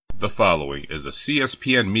The following is a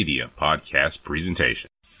CSPN Media podcast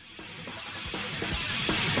presentation.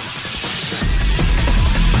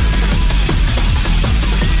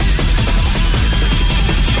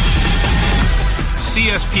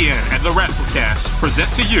 CSPN and the WrestleCast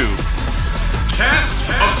present to you Cast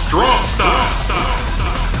of Strong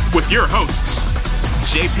Style with your hosts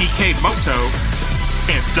JPK Moto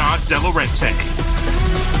and Don DeLaurente.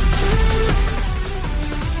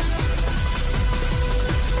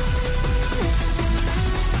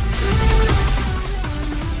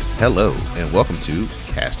 Hello and welcome to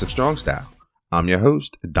Cast of Strong Style. I'm your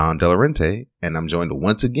host, Don DeLaurente, and I'm joined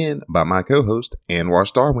once again by my co-host, Anwar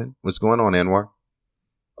Starwin. What's going on, Anwar?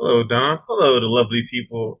 Hello, Don. Hello, the lovely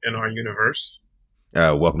people in our universe.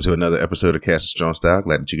 Welcome to another episode of Cast of Strong Style.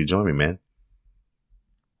 Glad that you could join me, man.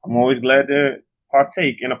 I'm always glad to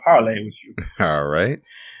partake in a parlay with you. All right.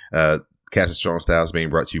 Cast of Strong Style is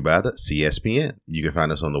being brought to you by the CSPN. You can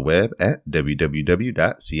find us on the web at www.cspn.us.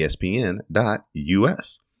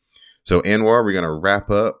 So, Anwar, we're going to wrap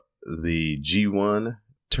up the G1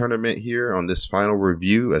 tournament here on this final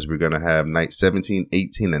review, as we're going to have night 17,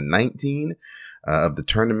 18, and 19 of the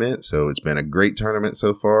tournament. So it's been a great tournament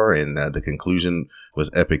so far, and the conclusion was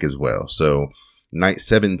epic as well. So night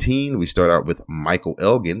 17, we start out with Michael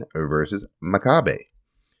Elgin versus Makabe.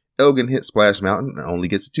 Elgin hits Splash Mountain and only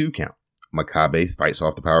gets a 2 count. Makabe fights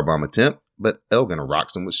off the powerbomb attempt, but Elgin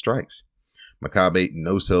rocks him with strikes. Makabe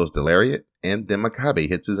no-sells the lariat, and then Makabe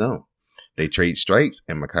hits his own. They trade strikes,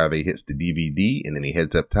 and Makabe hits the DVD, and then he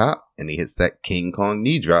heads up top, and he hits that King Kong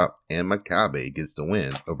knee drop, and Makabe gets the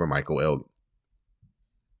win over Michael Elgin.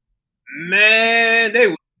 Man,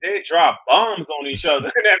 they drop bombs on each other.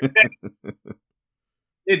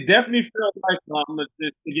 It definitely felt like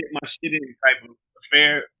to get my shit in type of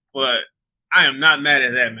affair, but I am not mad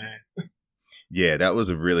at that, man. Yeah, that was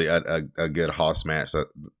a really a good hoss match,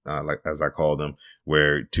 like as I call them,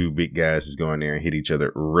 where two big guys is going there and hit each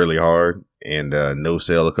other really hard, and no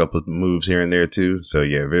sell a couple of moves here and there too. So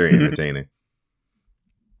yeah, very entertaining.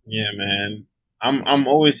 Yeah, man, I'm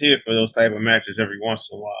always here for those type of matches every once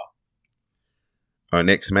in a while. Our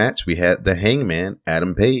next match, we had the Hangman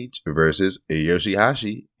Adam Page versus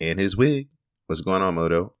Yoshihashi and his wig. What's going on,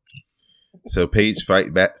 Moto? So Page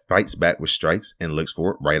fights back with strikes and looks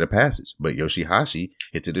for rite of passage, but Yoshihashi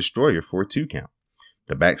hits a destroyer for a 2 count.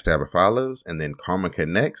 The backstabber follows, and then Karma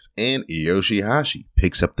connects, and Yoshihashi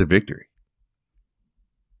picks up the victory.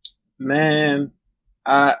 Man,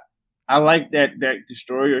 I like that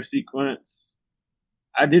destroyer sequence.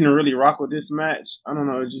 I didn't really rock with this match. I don't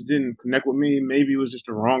know, it just didn't connect with me. Maybe it was just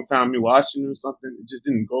the wrong time me watching it or something. It just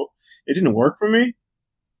didn't go. It didn't work for me.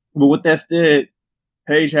 But with that said,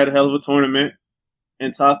 Page had a hell of a tournament,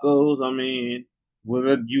 and Tacos, I mean,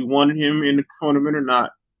 whether you wanted him in the tournament or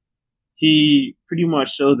not, he pretty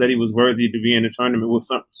much showed that he was worthy to be in the tournament with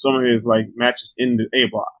some of his like matches in the A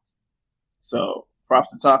block. So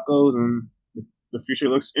props to Tacos, and the future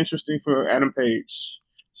looks interesting for Adam Page.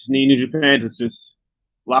 Just need New Japan to just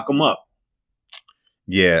lock him up.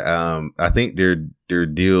 Yeah, I think their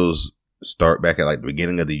deals start back at like the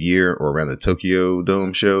beginning of the year or around the Tokyo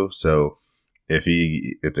Dome show. So if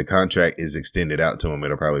the contract is extended out to him,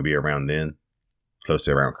 it'll probably be around then, close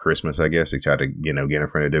to around Christmas, I guess. They try to get in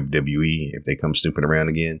front of WWE if they come snooping around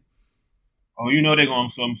again. Oh, you know they're going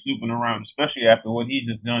to come snooping around, especially after what he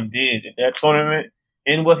just did at that tournament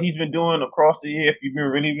and what he's been doing across the year. If you've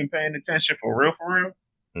really been paying attention for real,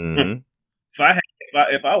 Mm-hmm.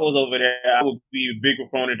 If I was over there, I would be a big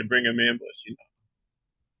proponent to bring him in, but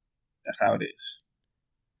that's how it is.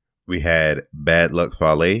 We had Bad Luck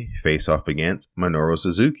Fale face off against Minoru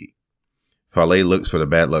Suzuki. Fale looks for the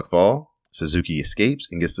Bad Luck Fall. Suzuki escapes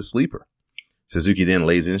and gets the sleeper. Suzuki then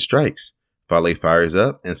lays in strikes. Fale fires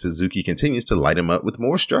up, and Suzuki continues to light him up with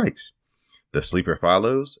more strikes. The sleeper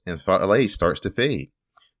follows, and Fale starts to fade.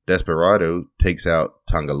 Desperado takes out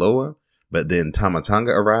Tangaloa, but then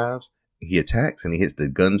Tamatanga arrives. He attacks, and he hits the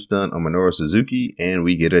gun stun on Minoru Suzuki, and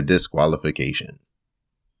we get a disqualification.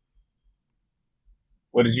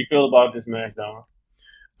 What did you feel about this match, Don?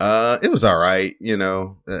 It was all right,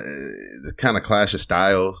 kind of clash of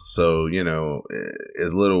styles. So,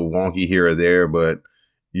 it's a little wonky here or there, but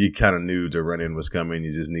you kind of knew the run-in was coming.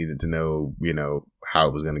 You just needed to know, how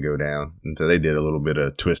it was going to go down. And so they did a little bit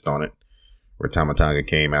of twist on it where Tamatanga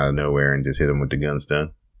came out of nowhere and just hit him with the gun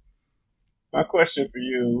stun. My question for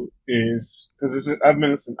you is, because I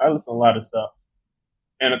listen to a lot of stuff,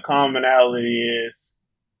 and a commonality is,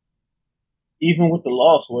 even with the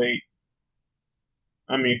lost weight,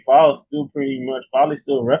 I mean, Fale still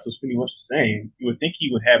wrestles pretty much the same. You would think he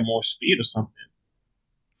would have more speed or something.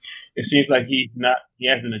 It seems like he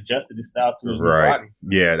hasn't adjusted his style to his new Right. body.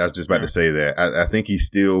 Yeah, I was just about to say that. I think he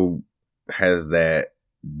still has that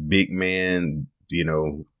big man,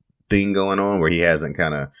 thing going on where he hasn't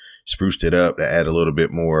kind of spruced it up to add a little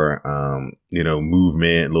bit more,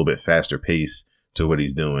 movement, a little bit faster pace to what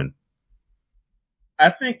he's doing. I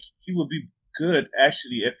think he would be good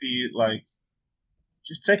actually if he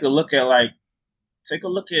just take a look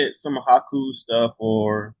at some of Haku's stuff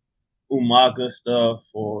or Umaga stuff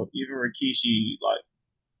or even Rikishi,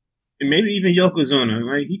 and maybe even Yokozuna.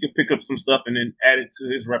 Like he could pick up some stuff and then add it to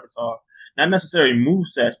his repertoire. Not necessarily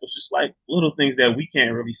movesets, but just like little things that we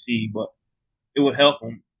can't really see, but it would help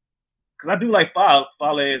him. Because I do like Fale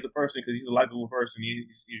as a person because he's a likable person.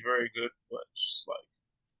 He's very good, but it's just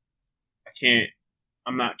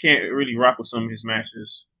I can't really rock with some of his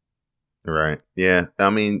matches. Right. Yeah.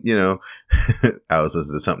 I mean, I was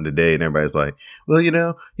listening to something today and everybody's like, well,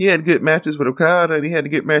 he had good matches with Okada and he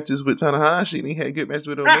had good matches with Tanahashi and he had good matches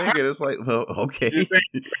with Omega. And it's like, well, okay. Just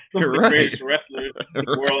saying, some of the greatest wrestlers in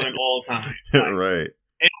the world in all time. Right.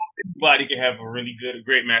 Anybody can have a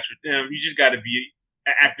great match with them. You just got to be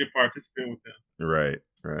an active participant with them. Right.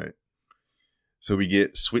 Right. So we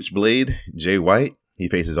get Switchblade, Jay White. He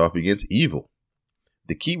faces off against Evil.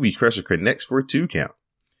 The Kiwi Crusher connects for a 2 count.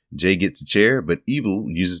 Jay gets a chair, but Evil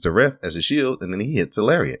uses the ref as a shield, and then he hits a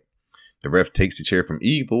lariat. The ref takes the chair from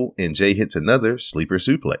Evil, and Jay hits another sleeper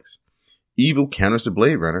suplex. Evil counters the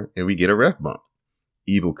Blade Runner, and we get a ref bump.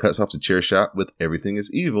 Evil cuts off the chair shot with Everything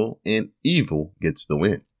is Evil, and Evil gets the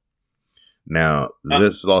win. Now,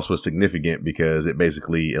 this loss was significant because it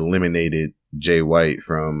basically eliminated Jay White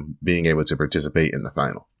from being able to participate in the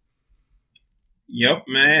final. Yep,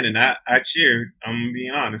 man, and I cheered. I'm going to be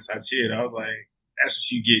honest. I cheered. I was like, that's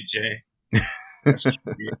what you get, Jay. That's what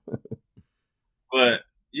you get. But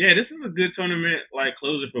yeah, this was a good tournament,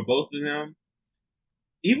 closer for both of them.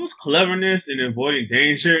 Evil's cleverness in avoiding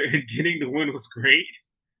danger and getting the win was great.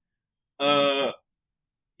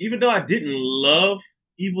 Even though I didn't love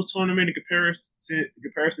Evil's tournament in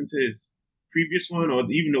comparison to his previous one or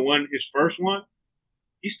even his first one,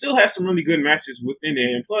 he still has some really good matches within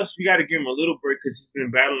it. And plus, we got to give him a little break because he's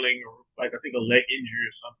been battling, I think, a leg injury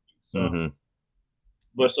or something. So.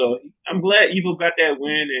 So I'm glad Evil got that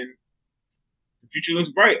win, and the future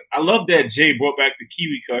looks bright. I love that Jay brought back the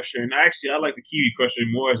Kiwi Crusher, and I like the Kiwi Crusher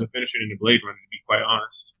more as a finisher than the Blade Runner, to be quite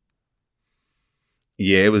honest.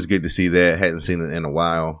 Yeah, it was good to see that. Hadn't seen it in a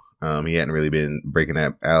while. He hadn't really been breaking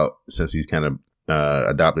that out since he's kind of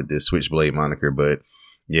adopted this Switchblade moniker, but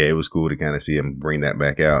yeah, it was cool to kind of see him bring that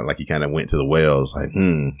back out. Like he kind of went to the wells, I'm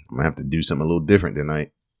going to have to do something a little different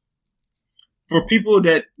tonight. For people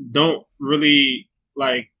that don't really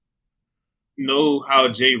know how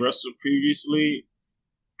Jay wrestled previously,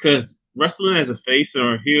 because wrestling as a face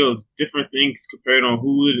or a heel is different things compared on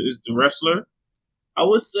who is the wrestler. I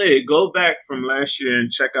would say go back from last year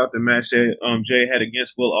and check out the match that Jay had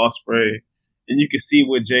against Will Ospreay, and you can see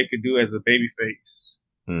what Jay could do as a babyface.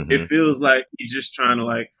 Mm-hmm. It feels like he's just trying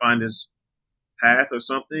to find his path or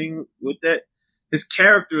something with that. His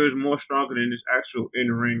character is more stronger than his actual in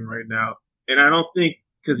the ring right now, and I don't think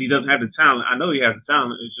because he doesn't have the talent. I know he has the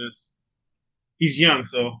talent. It's just he's young,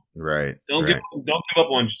 so right. Don't give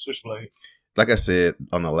up on Switchblade. Like I said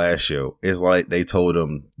on the last show, it's like they told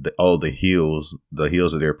him all the heels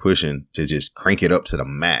that they're pushing to just crank it up to the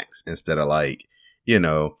max instead of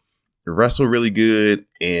wrestle really good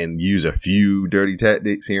and use a few dirty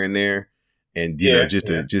tactics here and there, and just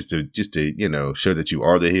to show that you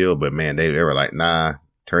are the heel. But man, they were like, nah,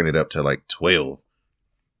 turn it up to 12.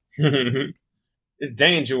 It's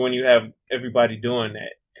danger when you have everybody doing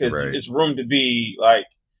that because it's room to be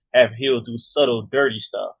have heel do subtle, dirty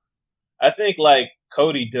stuff. I think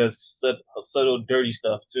Cody does subtle, dirty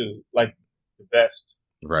stuff too, the best.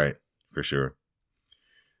 Right, for sure.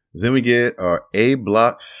 Then we get our A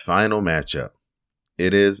block final matchup.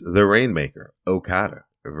 It is the Rainmaker, Okada,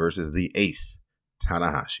 versus the Ace,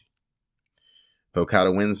 Tanahashi. If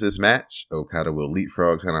Okada wins this match, Okada will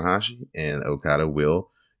leapfrog Tanahashi, and Okada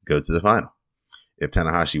will go to the final. If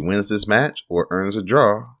Tanahashi wins this match or earns a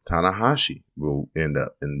draw, Tanahashi will end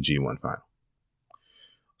up in the G1 final.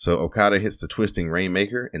 So Okada hits the twisting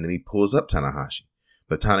Rainmaker, and then he pulls up Tanahashi.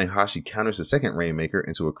 But Tanahashi counters the second Rainmaker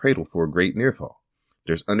into a cradle for a great near fall.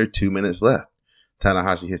 There's under 2 minutes left.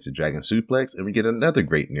 Tanahashi hits the Dragon Suplex, and we get another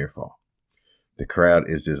great near fall. The crowd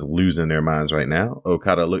is just losing their minds right now.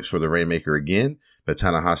 Okada looks for the Rainmaker again, but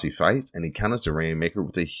Tanahashi fights, and he counters the Rainmaker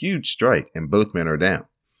with a huge strike, and both men are down.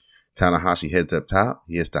 Tanahashi heads up top,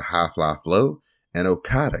 he hits the high fly flow, and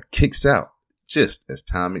Okada kicks out just as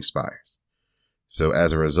time expires. So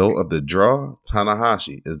as a result of the draw,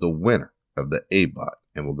 Tanahashi is the winner of the A block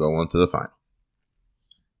and we'll go on to the final.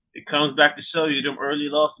 It comes back to show you them early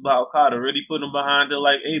losses by Okada really put him behind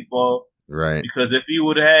the 8 ball. Right. Because if he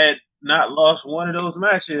would have had not lost one of those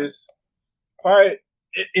matches,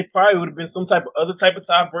 it probably would have been some other type of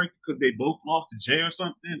tiebreaker because they both lost to Jay or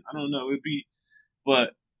something. I don't know.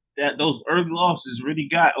 But those early losses really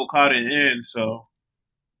got Okada in. So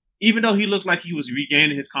even though he looked like he was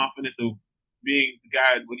regaining his confidence of being the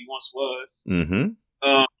guy what he once was,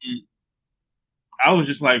 I was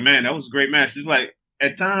just like, man, that was a great match. It's like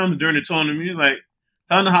at times during the tournament, like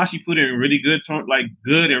Tanahashi put in really good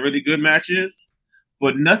and really good matches,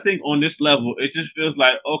 but nothing on this level. It just feels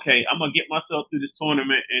like, okay, I'm gonna get myself through this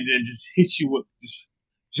tournament and then just hit you with this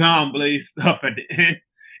John Blaze stuff at the end.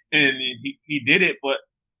 And he did it, but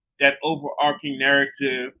that overarching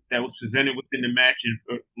narrative that was presented within the match and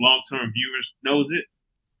for long-term viewers knows it.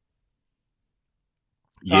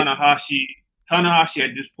 Tanahashi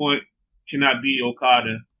at this point cannot beat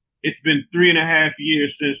Okada. It's been 3.5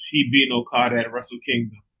 years since he beat Okada at Wrestle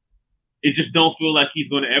Kingdom. It just don't feel like he's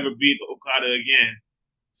going to ever beat Okada again.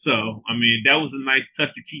 So, I mean, that was a nice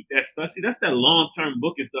touch to keep that stuff. See, that's that long-term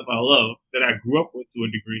booking stuff I love that I grew up with to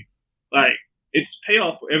a degree. Like, it's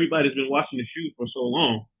payoff for everybody that's been watching the shoot for so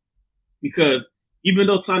long. Because even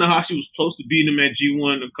though Tanahashi was close to beating him at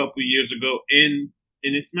G1 a couple of years ago in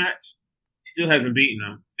this match, he still hasn't beaten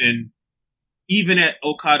him. And even at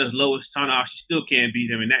Okada's lowest, Tanahashi still can't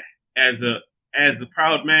beat him. And that, as a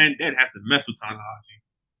proud man, that has to mess with Tanahashi.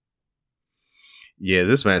 Yeah,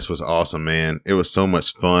 this match was awesome, man. It was so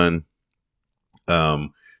much fun.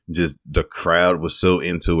 Just the crowd was so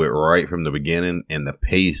into it right from the beginning, and the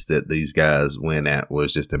pace that these guys went at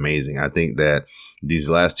was just amazing. I think that these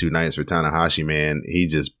last 2 nights for Tanahashi, man, he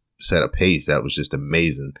just set a pace that was just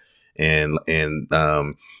amazing. And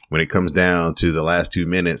when it comes down to the last 2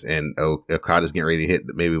 minutes and Okada's getting ready to hit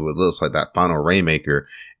maybe what looks like that final Rainmaker,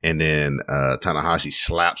 and then Tanahashi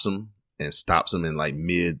slaps him and stops him in like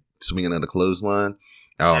mid swinging on the clothesline.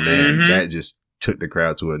 Oh man, that just took the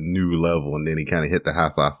crowd to a new level. And then he kind of hit the high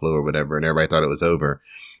fly flow or whatever, and everybody thought it was over.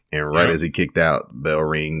 And right as he kicked out, bell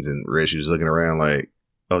rings, and Rish was looking around like,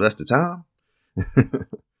 "Oh, that's the time."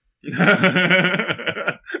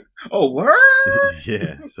 Oh, word!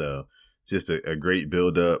 Yeah. So just a great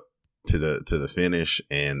build up to the finish,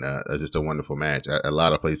 and just a wonderful match. A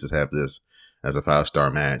lot of places have this as a 5-star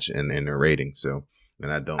match in their rating. So,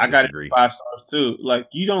 and I got it 5 stars too. Like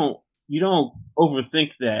you don't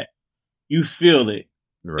overthink that. You feel it.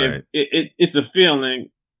 Right. It's a feeling,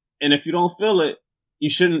 and if you don't feel it, you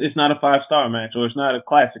shouldn't. It's not a 5-star match, or it's not a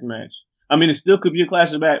classic match. I mean, it still could be a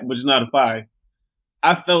classic match, but it's not a 5.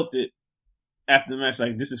 I felt it after the match,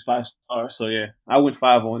 like this is 5 stars. So yeah, I went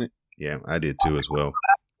 5 on it. Yeah, I did too as well.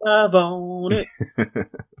 5 on it.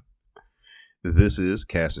 This is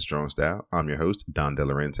Cast of Strong Style. I'm your host, Don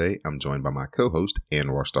Delarente. I'm joined by my co-host,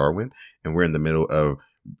 Anwar Starwin, and we're in the middle of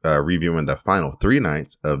reviewing the final 3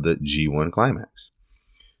 nights of the G1 Climax.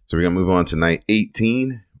 So we're going to move on to night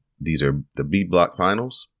 18. These are the B block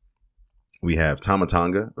finals. We have Tama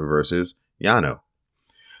Tonga versus Yano.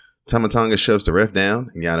 Tama Tonga shoves the ref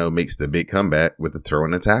down, and Yano makes the big comeback with a throw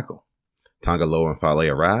and a tackle. Tonga, Low, and Fale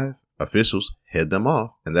arrive. Officials head them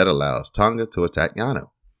off, and that allows Tonga to attack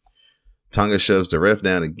Yano. Tonga shoves the ref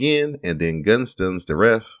down again, and then gun stuns the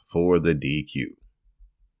ref for the DQ.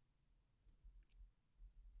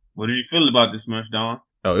 What did you feel about this match, Don?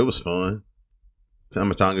 Oh, it was fun.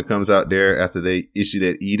 Tama Tonga comes out there after they issue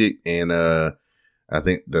that edict, and I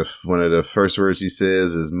think one of the first words he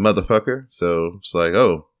says is "motherfucker." So it's like,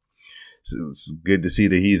 oh, it's good to see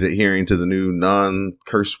that he's adhering to the new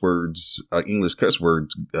non-curse words, English curse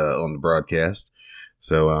words on the broadcast.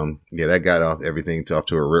 So yeah, that got off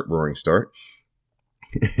to a rip-roaring start.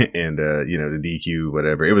 And the DQ,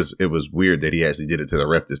 whatever. It was weird that he actually did it to the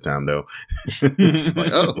ref this time, though. It's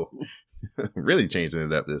like, oh, really changing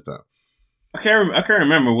it up this time. I can't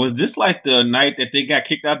remember. Was this like the night that they got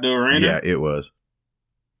kicked out the arena? Yeah, it was.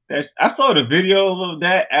 I saw the video of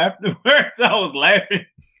that afterwards. I was laughing.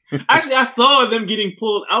 Actually, I saw them getting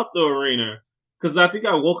pulled out the arena because I think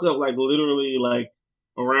I woke up like literally like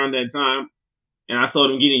around that time, and I saw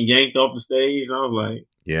them getting yanked off the stage. And I was like,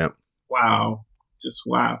 "Yeah, wow, just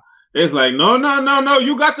wow." It's like, no,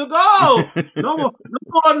 you got to go.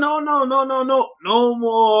 No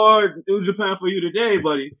more New Japan for you today,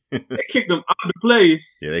 buddy. They kicked them out of the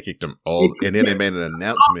place. Yeah, they kicked them all, and then they made an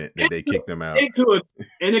announcement that they kicked them out.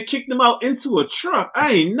 And they kicked them out into a truck.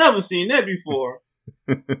 I ain't never seen that before.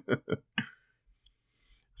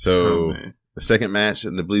 So the second match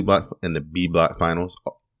in the B block finals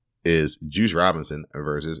is Juice Robinson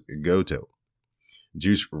versus Goto.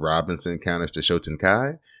 Juice Robinson counters to Shoten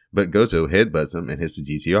Kai, but Goto headbutts him and hits the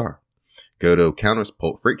GTR. Goto counters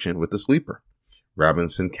Pulp Friction with the sleeper.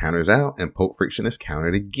 Robinson counters out, and Pulp Friction is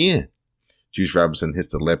countered again. Juice Robinson hits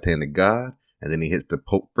the left-handed God, and then he hits the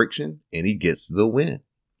Pulp Friction, and he gets the win.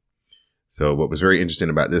 So what was very interesting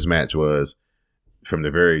about this match was, from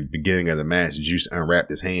the very beginning of the match, Juice unwrapped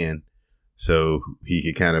his hand so he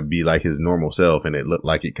could kind of be like his normal self, and it looked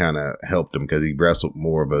like it kind of helped him because he wrestled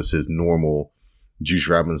more of his normal Juice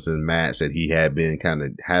Robinson match that he had been kind of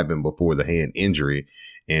having before the hand injury,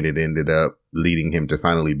 and it ended up leading him to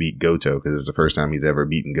finally beat Goto because it's the first time he's ever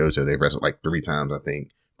beaten Goto. They've wrestled like 3 times, I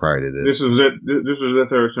think, prior to this. This was it. This was the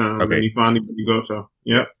third time. Okay, he finally beat Goto.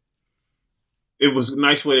 Yep. It was a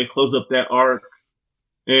nice way to close up that arc,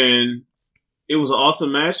 and it was an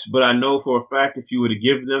awesome match. But I know for a fact if you were to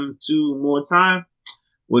give them 2 more time,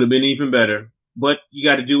 would have been even better. But you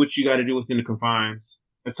got to do what you got to do within the confines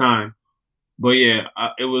of time. But yeah,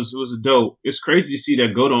 it was a dope. It's crazy to see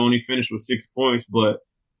that Goto only finished with 6 points, but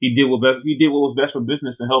he did what was best for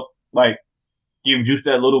business and help like give Juice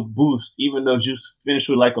that little boost. Even though Juice finished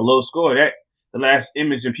with like a low score, that the last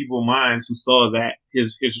image in people's minds who saw that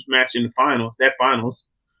his match in the finals,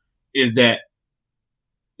 is that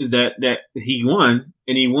he won,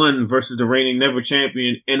 and he won versus the reigning never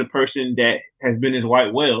champion and a person that has been his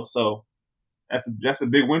white whale. So that's a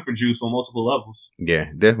big win for Juice on multiple levels.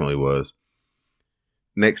 Yeah, definitely was.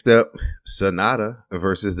 Next up, Sonata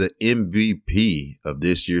versus the MVP of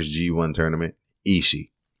this year's G1 tournament, Ishii.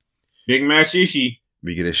 Big match, Ishii.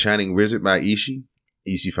 We get a Shining Wizard by Ishii.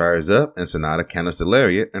 Ishii fires up, and Sonata counters the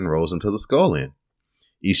lariat and rolls into the skull end.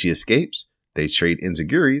 Ishii escapes, they trade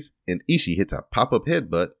enziguris, and Ishii hits a pop-up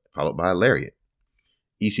headbutt, followed by a lariat.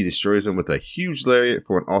 Ishii destroys him with a huge lariat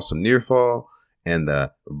for an awesome near fall, and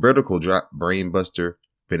the vertical drop brainbuster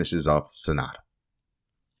finishes off Sonata.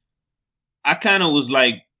 I kind of was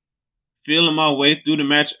like feeling my way through the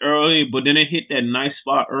match early, but then it hit that nice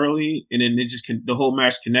spot early, and then the whole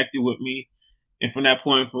match connected with me. And from that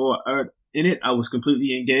point forward, in it, I was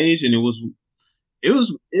completely engaged, and it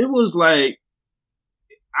was like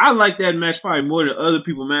I like that match probably more than other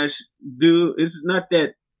people match do. It's not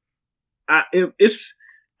that I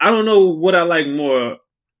don't know what I like more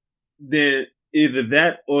than either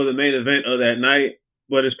that or the main event of that night.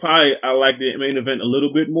 But it's probably, I like the main event a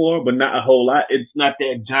little bit more, but not a whole lot. It's not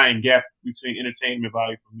that giant gap between entertainment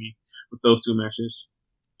value for me with those 2 matches.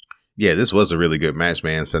 Yeah, this was a really good match,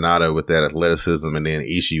 man. Sonata with that athleticism, and then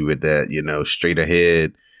Ishii with that, straight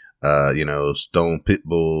ahead, Stone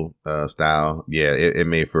Pitbull style. Yeah, it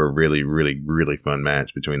made for a really, really, really fun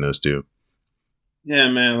match between those 2. Yeah,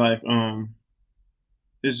 man. Like,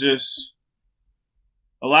 it's just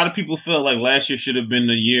a lot of people felt like last year should have been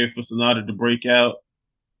the year for Sonata to break out.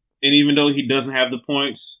 And even though he doesn't have the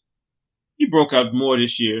points, he broke out more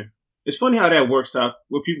this year. It's funny how that works out,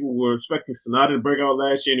 where people were expecting Sonata to break out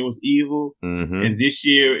last year and it was Evil. Mm-hmm. And this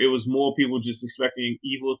year it was more people just expecting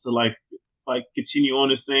Evil to like continue on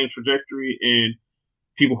the same trajectory, and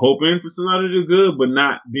people hoping for Sonata to do good, but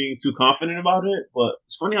not being too confident about it. But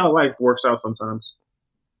it's funny how life works out sometimes.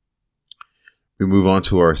 We move on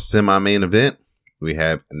to our semi-main event. We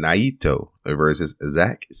have Naito versus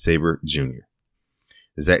Zack Sabre Jr.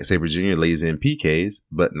 Zack Sabre Jr. lays in PKs,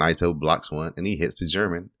 but Naito blocks one, and he hits the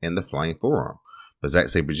German and the flying forearm. But Zack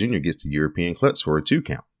Sabre Jr. gets the European clutch for a 2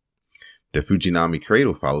 count. The Fujinami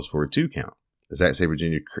Cradle follows for a 2 count. Zack Sabre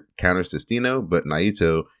Jr. counters Destino, but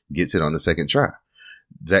Naito gets it on the second try.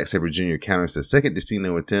 Zack Sabre Jr. counters the second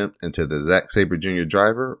Destino attempt into the Zack Sabre Jr.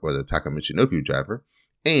 driver, or the Takamichinoku driver,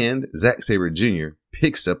 and Zack Sabre Jr.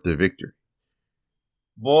 picks up the victory.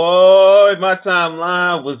 Boy, my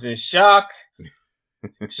timeline was in shock.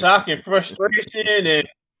 Shock and frustration, and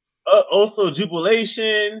also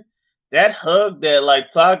jubilation. That hug that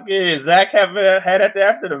like Taka and Zach had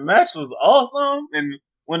after the match was awesome, and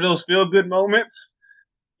one of those feel good moments.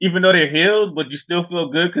 Even though they're heels, but you still feel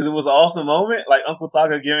good because it was an awesome moment. Like Uncle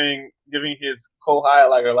Taka giving his co-high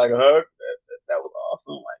like a hug. That was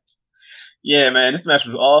awesome. Like, yeah, man, this match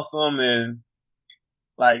was awesome, and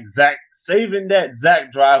like Zach saving that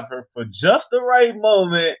Zach driver for just the right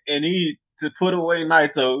moment, and he to put away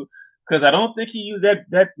Naito, because I don't think he used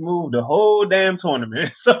that move the whole damn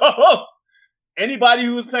tournament. So anybody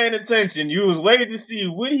who was paying attention, you was waiting to see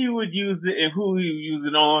when he would use it and who he would use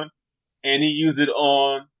it on, and he used it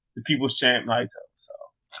on the People's Champ Naito. So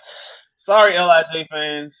sorry, LIJ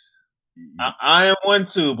fans. I am one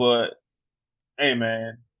too, but hey,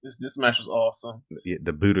 man, this match was awesome. Yeah,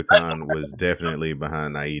 the Budokan was definitely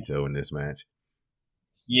behind Naito in this match.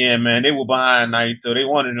 Yeah, man, they were behind Naito. They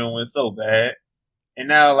wanted him to win so bad, and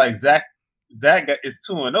now like Zach is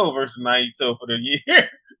 2-0 versus Naito for the year.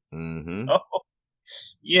 Mm-hmm. So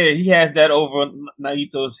Yeah, he has that over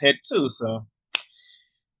Naito's head too. So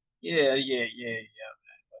yeah.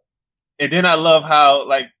 And then I love how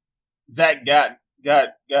like Zach got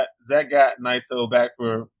Naito back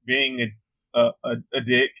for being a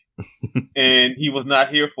dick, and he was not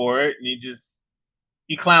here for it, and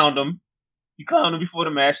he clowned him. He clowned him before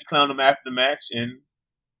the match. He clowned him after the match, and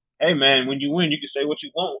hey man, when you win, you can say what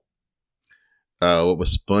you want. What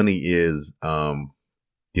was funny is,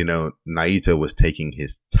 Naito was taking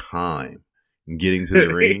his time getting to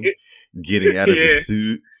the ring, getting out of the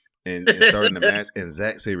suit, and starting the match. And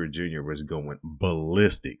Zack Sabre Jr. was going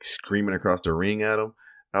ballistic, screaming across the ring at him.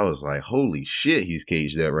 I was like, holy shit, he's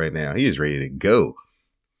caged up right now. He is ready to go.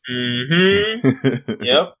 Mm-hmm.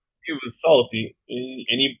 Yep. He was salty,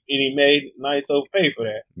 and he made Naito pay for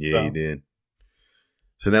that. Yeah, he did.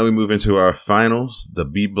 So now we move into our finals, the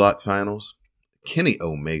B block finals. Kenny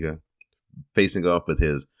Omega facing off with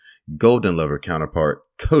his Golden Lover counterpart,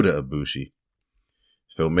 Kota Ibushi.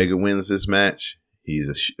 If Omega wins this match,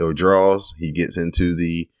 or draws, he gets into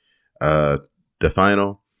the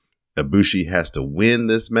final. Ibushi has to win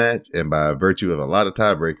this match, and by virtue of a lot of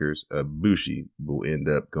tiebreakers, Ibushi will end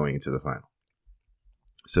up going into the final.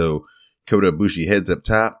 So Kota Ibushi heads up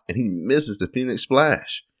top, and he misses the Phoenix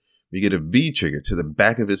Splash. We get a V trigger to the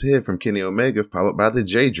back of his head from Kenny Omega, followed by the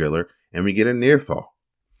J Driller, and we get a near fall.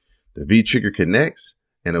 The V trigger connects,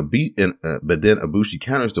 but then Ibushi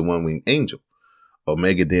counters the one-winged angel.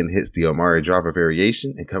 Omega then hits the Omari Driver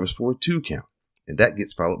variation and covers for a 2 count, and that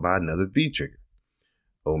gets followed by another V trigger.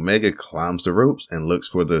 Omega climbs the ropes and looks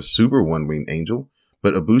for the super one-winged angel,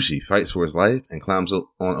 but Ibushi fights for his life and climbs on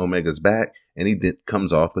Omega's back, and he then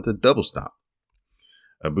comes off with a double stomp.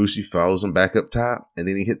 Ibushi follows him back up top, and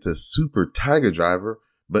then he hits a super Tiger Driver,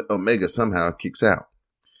 but Omega somehow kicks out.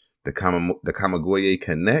 The Kamigoye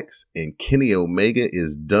connects, and Kenny Omega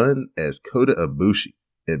is done as Kota Ibushi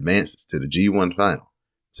advances to the G1 final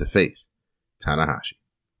to face Tanahashi.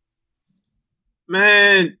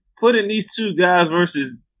 Man, putting these two guys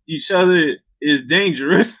versus each other is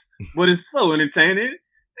dangerous, but it's so entertaining.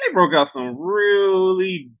 They broke out some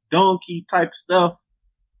really donkey type stuff,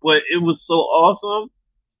 but it was so awesome.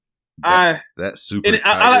 That super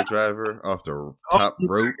Tiger Driver off the top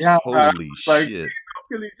ropes, holy shit.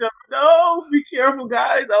 Each other. No, be careful,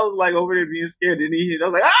 guys. I was like over there being scared, and he hit. I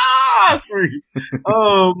was like, ah, scream.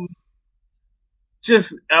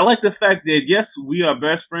 I like the fact that yes, we are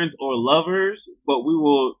best friends or lovers, but we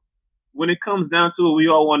will, when it comes down to it, we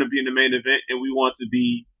all want to be in the main event, and we want to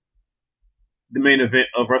be the main event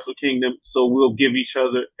of Wrestle Kingdom. So we'll give each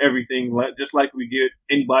other everything, just like we give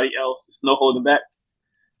anybody else. It's no holding back.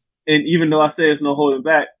 And even though I say it's no holding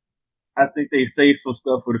back, I think they save some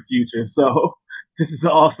stuff for the future. So this is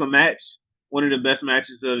an awesome match. One of the best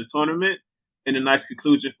matches of the tournament, and a nice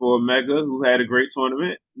conclusion for Omega, who had a great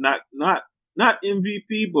tournament. Not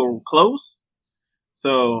MVP, but close.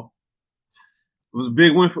 So it was a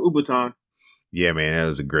big win for Ubaton. Yeah, man, that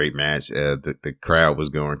was a great match. The crowd was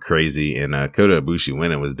going crazy, and Kota Ibushi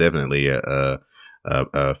winning was definitely a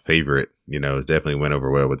favorite. It definitely went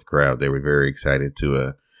over well with the crowd. They were very excited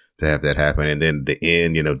to have that happen. And then the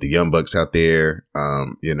end, the Young Bucks out there,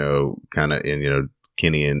 kind of, and,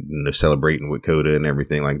 Kenny and celebrating with Kota and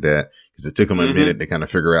everything like that. Because it took them a minute to kind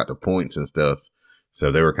of figure out the points and stuff.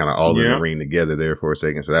 So they were kind of all in the ring together there for a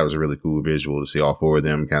second. So that was a really cool visual to see all four of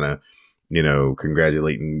them kind of,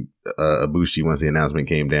 congratulating Ibushi once the announcement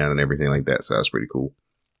came down and everything like that. So that was pretty cool.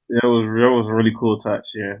 That was a really cool touch,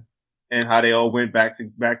 yeah. And how they all went back to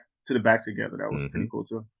the back together. That was pretty cool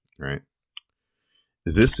too. Right.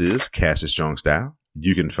 This is Cast of Strong Style.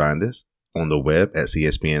 You can find us on the web at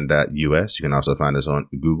cspn.us. You can also find us on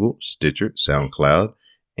Google, Stitcher, SoundCloud,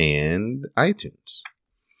 and iTunes.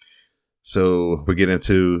 So we're getting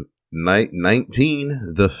to night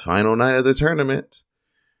 19, the final night of the tournament.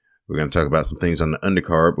 We're going to talk about some things on the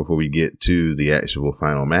undercard before we get to the actual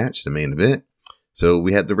final match, the main event. So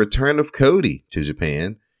we had the return of Cody to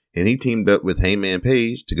Japan, and he teamed up with Hangman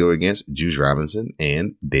Page to go against Juice Robinson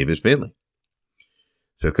and David Finlay.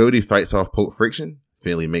 So Cody fights off Pulp Friction.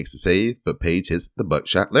 Finlay makes the save, but Page hits the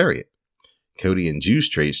buckshot lariat. Cody and Juice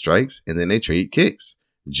trade strikes, and then they trade kicks.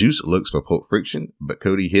 Juice looks for Pulp Friction, but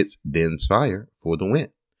Cody hits Den's Fire for the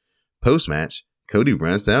win. Post-match, Cody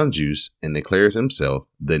runs down Juice and declares himself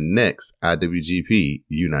the next IWGP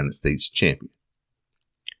United States champion.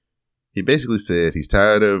 He basically said he's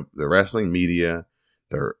tired of the wrestling media,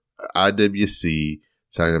 the IWC,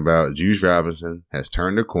 talking about Juice Robinson has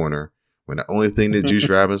turned the corner, when the only thing that Juice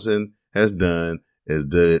Robinson has done is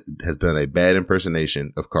done a bad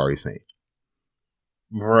impersonation of Kairi Sane.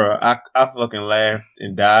 Bruh, I fucking laughed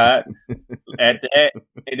and died at that.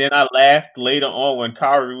 And then I laughed later on when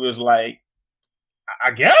Kyrie was like,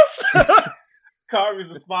 I guess? Kyrie's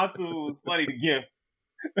response to it was funny to give.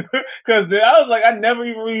 Because I was like, I never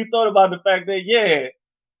even really thought about the fact that, yeah,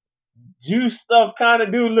 Juice stuff kind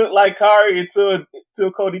of do look like Kyrie until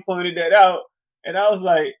Cody pointed that out. And I was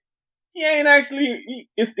like, he ain't actually,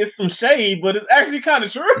 it's some shade, but it's actually kind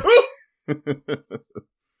of true.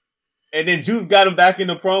 And then Juice got him back in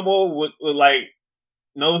the promo with like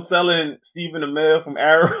no selling Stephen Amell from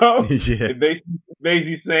Arrow. Yeah. And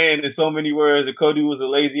basically saying in so many words that Cody was a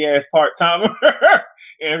lazy ass part timer. And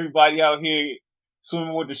everybody out here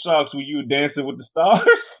swimming with the sharks when you were dancing with the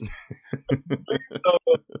stars. So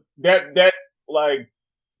that like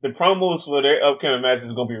the promos for their upcoming matches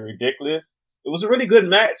is gonna be ridiculous. It was a really good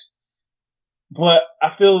match, but I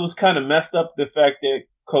feel it was kind of messed up the fact that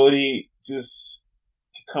Cody just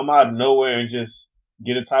come out of nowhere and just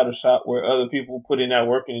get a title shot where other people put in that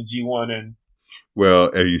work in the G1. And well,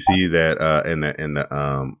 if you see that in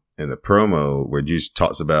the promo where Juice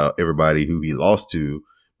talks about everybody who he lost to,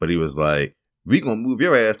 but he was like, "We gonna move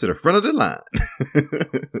your ass to the front of the line."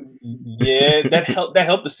 Yeah, that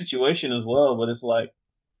helped the situation as well. But it's like,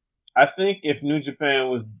 I think if New Japan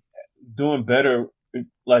was doing better,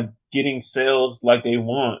 like getting sales like they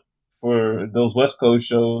want for those West Coast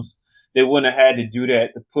shows, they wouldn't have had to do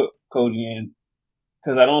that to put Cody in.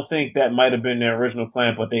 Because I don't think that might have been their original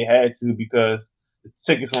plan, but they had to because the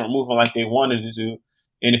tickets weren't moving like they wanted it to.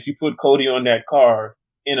 And if you put Cody on that card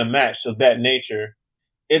in a match of that nature,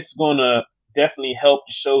 it's going to definitely help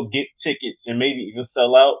the show get tickets and maybe even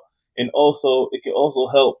sell out. And also, it can also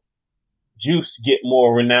help Juice get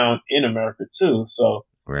more renowned in America too. So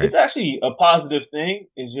Right. It's actually a positive thing.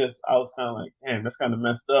 It's just, I was kind of like, damn, that's kind of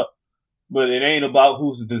messed up. But it ain't about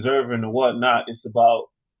who's deserving or whatnot. It's about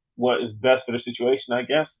what is best for the situation, I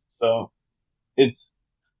guess. So it's,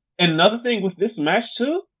 and another thing with this match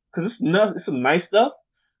too, because it's some nice stuff.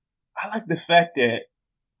 I like the fact that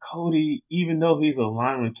Cody, even though he's a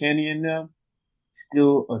line with Kenny in them,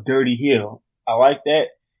 still a dirty heel. I like that.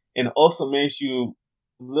 And it also makes you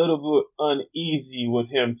a little bit uneasy with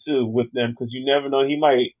him too, with them, because you never know, he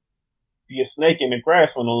might be a snake in the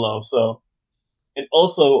grass on the low. So, and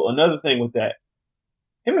also another thing with that,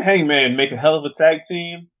 him and Hangman make a hell of a tag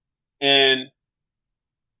team, and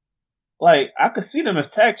like I could see them as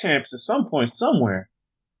tag champs at some point somewhere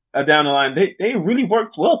down the line. They really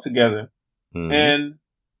worked well together, and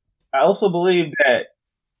I also believe that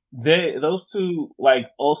those two like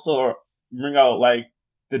also bring out like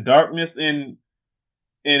the darkness in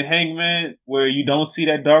Hangman, where you don't see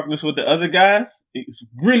that darkness with the other guys. It's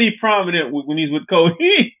really prominent when he's with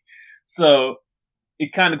Cody. So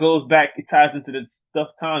it kind of goes back. It ties into the stuff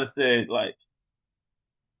Tana said. Like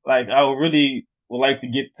I would like to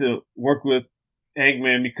get to work with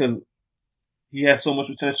Hangman because he has so much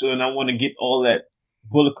potential, and I want to get all that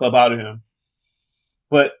Bullet Club out of him.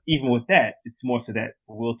 But even with that, it's more to that.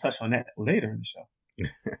 We'll touch on that later in the show.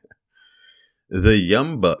 The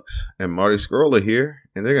Young Bucks and Marty Scurll are here,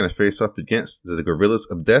 and they're going to face off against the Gorillas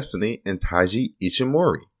of Destiny and Taiji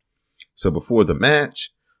Ishimori. So before the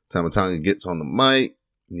match, Tama Tonga gets on the mic,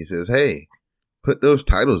 and he says, "Hey, put those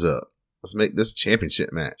titles up. Let's make this a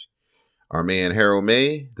championship match." Our man Harold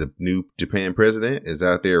May, the new Japan president, is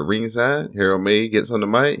out there ringside. Harold May gets on the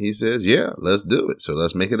mic. He says, "Yeah, let's do it. So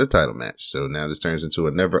let's make it a title match." So now this turns into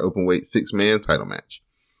a never open weight 6-man title match.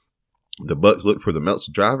 The Bucks look for the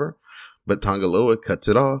Meltzer driver, but Tonga Loa cuts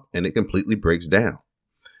it off and it completely breaks down.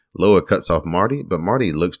 Loa cuts off Marty, but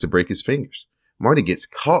Marty looks to break his fingers. Marty gets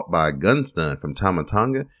caught by a gun stun from Tama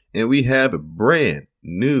Tonga, and we have brand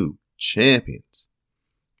new champions.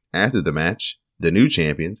 After the match, the new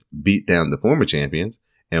champions beat down the former champions,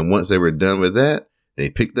 and once they were done with that, they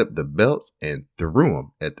picked up the belts and threw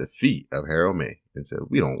them at the feet of Harold May and said,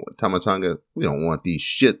 Tama Tonga, we don't want these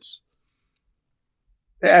shits.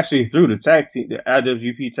 They actually threw the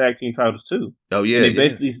IWGP tag team titles too. Oh yeah, and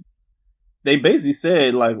they basically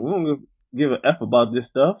said like, we don't give a F about this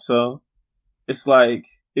stuff. So it's like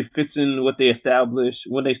it fits in what they established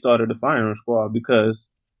when they started the Firing Squad,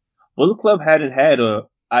 because Bullet Club hadn't had a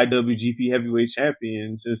IWGP Heavyweight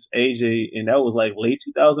Champion since AJ, and that was like late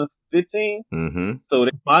 2015. Mm-hmm. So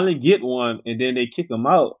they finally get one, and then they kick them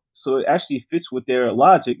out. So it actually fits with their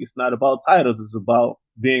logic. It's not about titles; it's about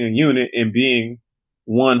being a unit and being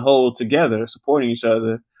one whole together, supporting each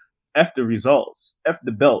other. F the results, F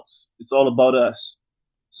the belts. It's all about us.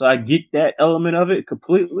 So I get that element of it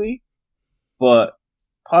completely, but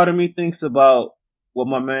part of me thinks about what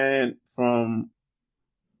my man from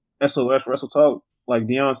SOS Wrestle Talk, like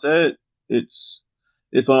Dion said, it's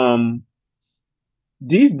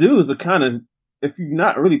these dudes are kind of, if you're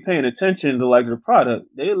not really paying attention to like the product,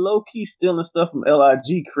 they low key stealing stuff from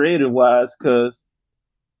LIG creative wise, because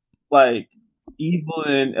like Evil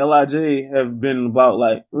and LIJ have been about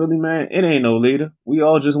like, really, man, it ain't no leader. We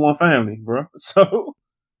all just one family, bro. So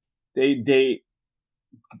they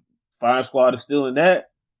Fire Squad is stealing that,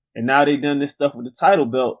 and now they done this stuff with the title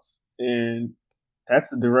belts, and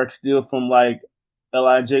that's a direct steal from like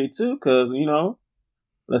LIJ too, because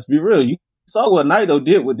let's be real, you saw what Naito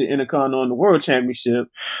did with the Intercontinental World Championship.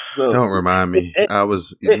 So don't remind me. Me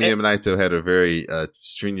and Naito had a very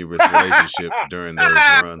strenuous relationship during those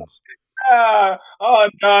runs. Oh,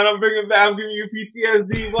 Don, I'm bringing back. I'm giving you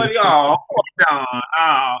PTSD, buddy. Oh,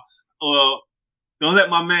 Don. Well, don't let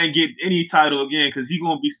my man get any title again, because he's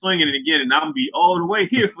gonna be slinging it again, and I'm gonna be all the way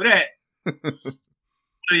here for that.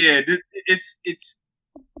 But yeah, it's.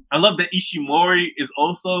 I love that Ishimori is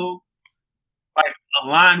also like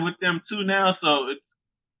aligned with them too now, so that's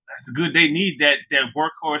good. They need that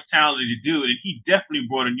workhorse talented dude, and he definitely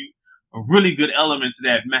brought a really good element to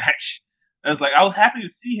that match. I was happy to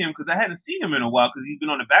see him, because I hadn't seen him in a while, because he's been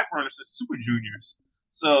on the back burner since Super Juniors.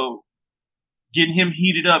 So getting him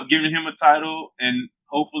heated up, giving him a title, and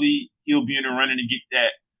hopefully he'll be in the running to get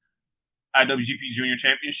that IWGP Junior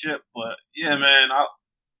Championship. But yeah, man,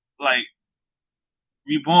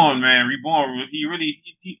 Reborn, man, Reborn. He really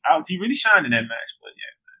shined in that match. But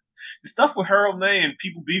yeah, man, the stuff with Harold May and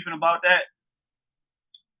people beefing about that,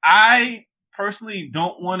 I personally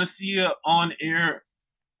don't want to see a on-air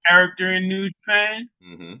character in New Japan.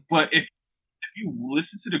 Mm-hmm. But if you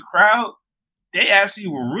listen to the crowd, they actually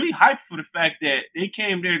were really hyped for the fact that they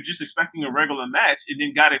came there just expecting a regular match and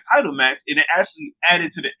then got a title match, and it actually added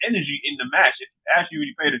to the energy in the match if you actually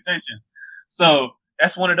really paid attention. So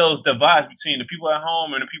that's one of those divides between the people at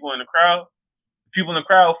home and the people in the crowd. The people in the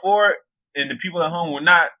crowd for it, and the people at home were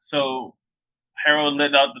not. So Harold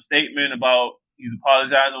let out the statement about he's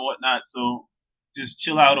apologizing and whatnot. So just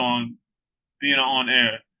chill out on being on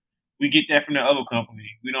air. We get that from the other company.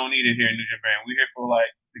 We don't need it here in New Japan. We're here for like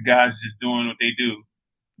the guys just doing what they do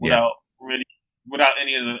without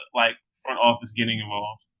any of the like front office getting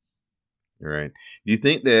involved. Right. Do you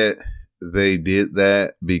think that they did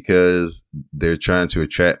that because they're trying to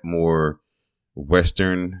attract more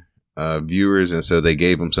Western viewers, and so they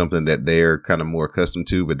gave them something that they're kind of more accustomed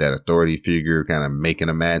to, but that authority figure kind of making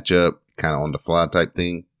a matchup kind of on the fly type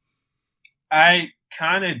thing? I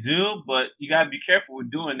kind of do, but you got to be careful with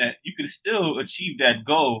doing that. You could still achieve that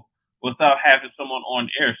goal without having someone on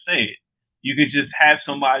air say it. You could just have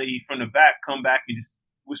somebody from the back come back and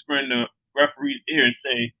just whisper in the referee's ear and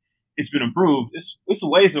say, it's been approved. It's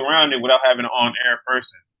ways around it without having an on-air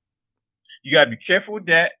person. You got to be careful with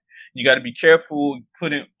that. You got to be careful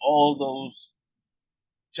putting all those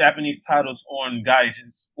Japanese titles on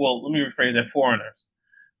gaijins. Well, let me rephrase that, foreigners.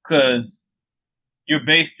 Because you're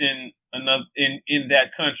based in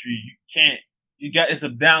that country. It's a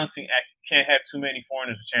balancing act. You can't have too many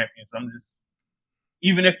foreigners as champions.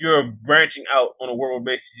 Even if you're branching out on a worldwide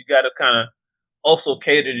basis, you got to kind of also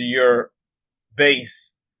cater to your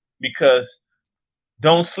base, because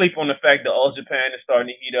don't sleep on the fact that All Japan is starting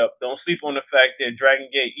to heat up. Don't sleep on the fact that Dragon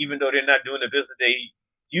Gate, even though they're not doing the business they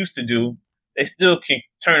used to do, they still can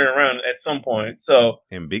turn it around at some point. So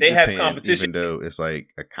and Big they Japan, have competition. Even though it's like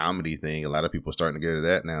a comedy thing, a lot of people are starting to go to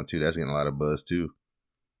that now too. That's getting a lot of buzz too.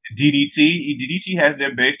 DDT has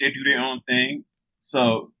their base. They do their own thing.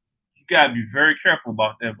 So you got to be very careful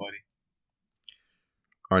about that, buddy.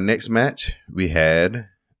 Our next match, we had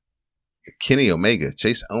Kenny Omega,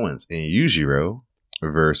 Chase Owens, and Yujiro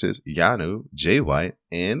versus Yano, Jay White,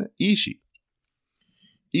 and Ishii.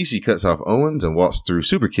 Ishii cuts off Owens and walks through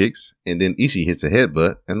super kicks, and then Ishii hits a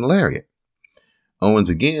headbutt and lariat.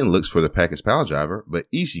 Owens again looks for the package pile driver, but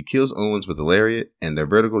Ishii kills Owens with the lariat, and the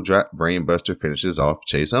vertical drop brainbuster finishes off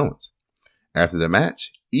Chase Owens. After the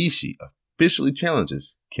match, Ishii officially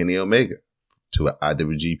challenges Kenny Omega to an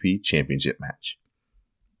IWGP Championship match.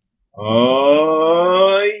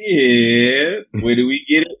 Oh, yeah. Where do we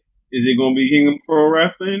get it? Is it going to be King of Pro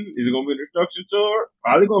Wrestling? Is it going to be the Destruction Tour?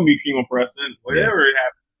 Probably going to be King of Pro Wrestling. Whatever it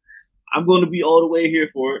happens, I'm going to be all the way here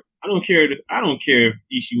for it. I don't care if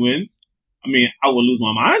Ishii wins. I mean, I would lose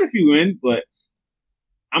my mind if he wins, but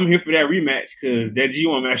I'm here for that rematch, because that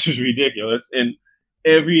G1 match is ridiculous. And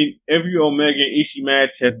every Omega and Ishii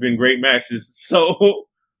match has been great matches. So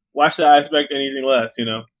why should I expect anything less,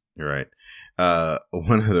 You're right.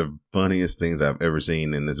 One of the funniest things I've ever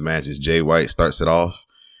seen in this match is Jay White starts it off,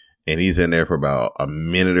 and he's in there for about a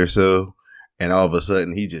minute or so, and all of a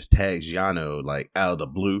sudden he just tags Yano like out of the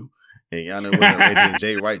blue, And Yano wasn't ready, and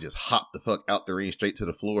Jay White just hopped the fuck out the ring straight to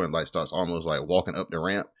the floor and like starts almost like walking up the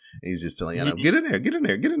ramp. And he's just telling Yano, get in there, get in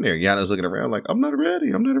there, get in there. Yano's looking around like, I'm not ready.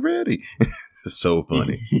 It's so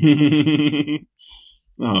funny.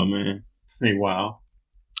 Oh man, wow.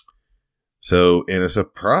 So, in a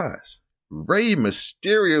surprise, Rey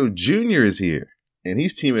Mysterio Jr. is here, and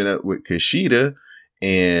he's teaming up with Kushida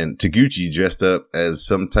and Taguchi dressed up as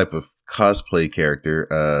some type of cosplay character.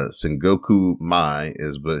 Sengoku Mai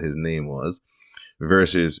is what his name was,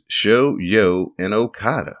 versus Sho, Yo, and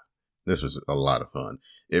Okada. This was a lot of fun.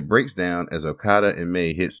 It breaks down as Okada and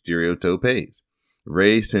May hit stereo topes.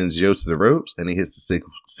 Rey sends Yo to the ropes, and he hits the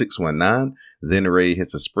 619. Then Rey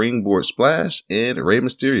hits a springboard splash, and Rey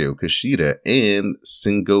Mysterio, Kushida, and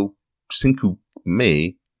Sengoku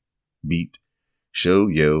Mai beat Sho,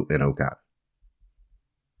 Yo, and Okada.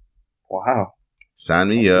 Wow. Sign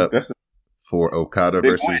me up for Okada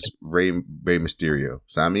versus Rey Mysterio.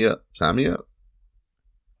 Sign me up.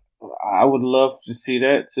 I would love to see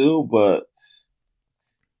that too, but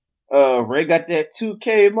Rey got that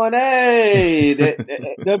 2K money, that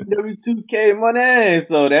WWE 2K money,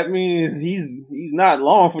 so that means he's not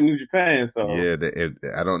long for New Japan. So yeah,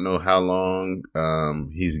 I don't know how long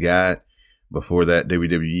he's got before that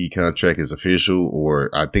WWE contract is official, or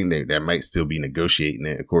I think that might still be negotiating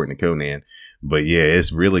it according to Conan. But yeah,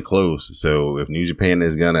 it's really close. So if New Japan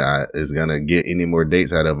is gonna get any more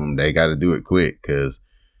dates out of him, they got to do it quick because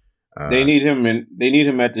they need him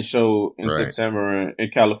at the show in September in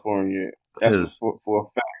California. That's for a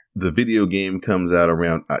fact. The video game comes out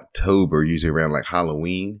around October, usually around like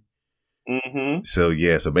Halloween. Mm-hmm. So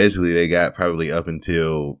yeah, so basically they got probably up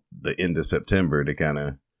until the end of September to kind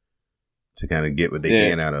of get what they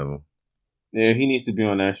can out of him. Yeah, he needs to be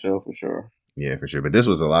on that show for sure. Yeah, for sure. But this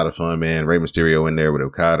was a lot of fun, man. Rey Mysterio in there with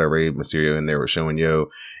Okada, Rey Mysterio in there with Sho and Yo.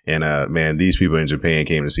 And man, these people in Japan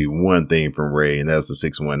came to see one thing from Rey, and that was the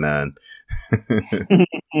 619.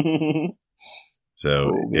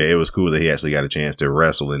 So yeah, it was cool that he actually got a chance to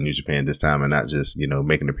wrestle in New Japan this time and not just,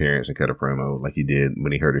 make an appearance and cut a promo like he did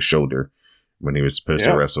when he hurt his shoulder when he was supposed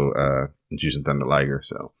to wrestle Jushin Thunder Liger.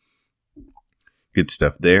 So good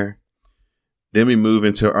stuff there. Then we move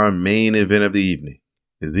into our main event of the evening.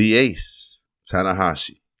 The Ace,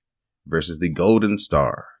 Tanahashi, versus the Golden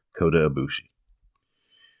Star, Kota Ibushi.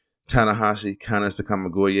 Tanahashi counters the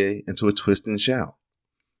Kamigoye into a twist and shout.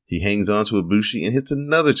 He hangs on to Ibushi and hits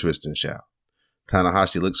another twist and shout.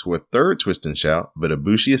 Tanahashi looks for a third twist and shout, but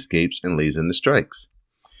Ibushi escapes and lays in the strikes.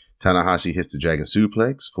 Tanahashi hits the Dragon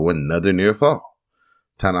Suplex for another near fall.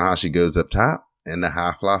 Tanahashi goes up top, and the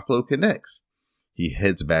High Fly Flow connects. He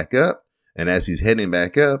heads back up, and as he's heading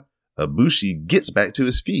back up, Ibushi gets back to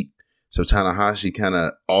his feet. So Tanahashi kind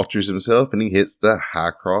of alters himself and he hits the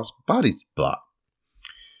High Cross Body Block.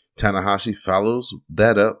 Tanahashi follows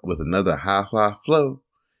that up with another High Fly Flow,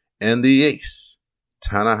 and the Ace,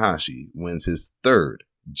 Tanahashi, wins his third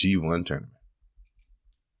G1 tournament.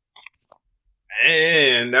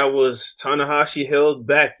 And that was Tanahashi held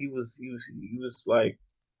back. He was like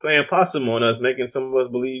playing possum on us, making some of us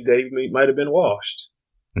believe that he might have been washed.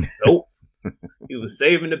 Nope. He was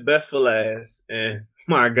saving the best for last, and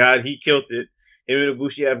my God, he killed it. Him and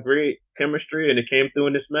Ibushi have great chemistry, and it came through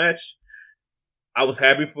in this match. I was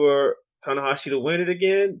happy for Tanahashi to win it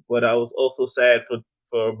again, but I was also sad for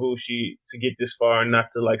Ibushi to get this far and not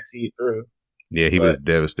to see it through. Yeah, he was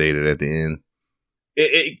devastated at the end.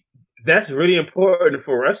 That's really important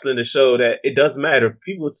for wrestling to show that it does matter.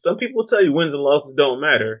 Some people tell you wins and losses don't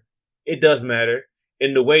matter. It does matter.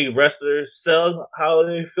 And the way wrestlers sell how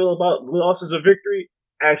they feel about losses or victory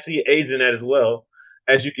actually aids in that as well.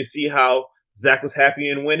 As you can see how Zack was happy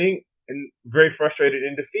in winning and very frustrated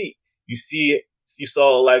in defeat. You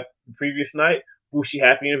saw the previous night, Bushi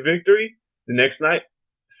happy in victory. The next night,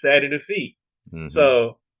 sad in defeat. Mm-hmm.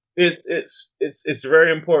 So it's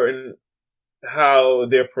very important how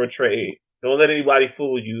they're portrayed. Don't let anybody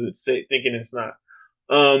fool you thinking it's not.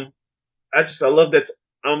 I love that.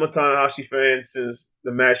 I'm a Tanahashi fan since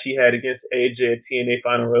the match he had against AJ at TNA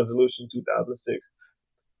Final Resolution 2006.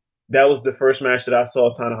 That was the first match that I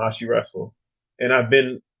saw Tanahashi wrestle. And I've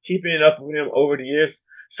been keeping up with him over the years.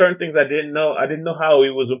 Certain things I didn't know. I didn't know how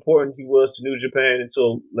important he was to New Japan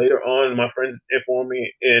until later on. My friends informed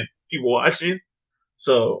me and people watching.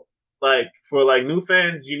 So, for new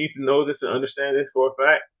fans, you need to know this and understand this for a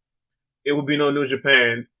fact. It would be no New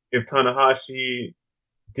Japan if Tanahashi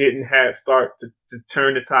didn't start to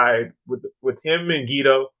turn the tide with him and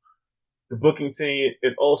Guido, the booking team,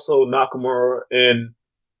 and also Nakamura and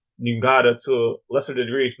Nagata to lesser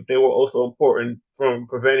degrees, but they were also important from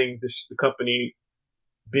preventing the company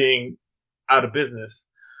being out of business.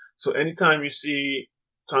 So anytime you see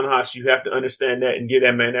Tanahashi, you have to understand that and give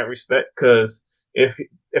that man that respect, because if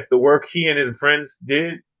the work he and his friends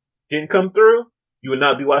didn't come through, you would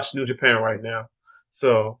not be watching New Japan right now.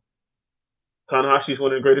 So Tanahashi's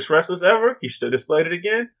one of the greatest wrestlers ever. He should have displayed it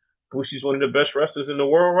again. Bushi's one of the best wrestlers in the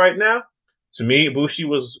world right now. To me, Bushi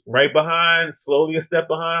was right behind, slowly a step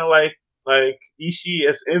behind, like Ishii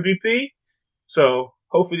as MVP. So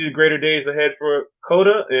hopefully the greater days ahead for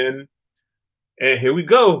Kota, and here we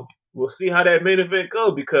go. We'll see how that main event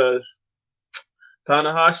go, because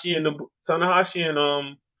Tanahashi and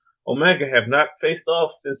Omega have not faced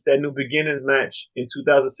off since that New Beginnings match in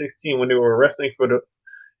 2016 when they were wrestling for the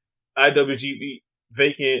IWGP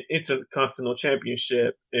Vacant Intercontinental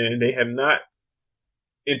Championship, and they have not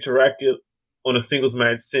interacted on a singles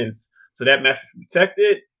match since. So that match is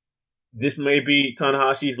protected. This may be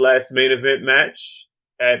Tanahashi's last main event match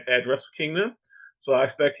at Wrestle Kingdom. So I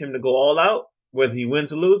expect him to go all out, whether he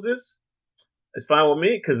wins or loses. It's fine with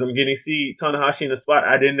me, because I'm getting to see Tanahashi in a spot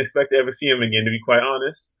I didn't expect to ever see him again, to be quite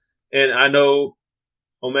honest. And I know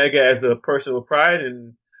Omega, as a person with pride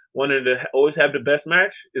and wanting to always have the best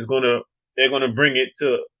match, they're gonna bring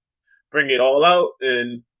it all out,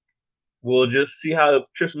 and we'll just see how the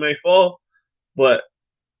chips may fall. But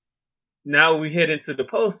now we head into the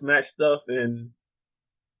post match stuff, and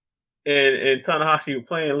Tanahashi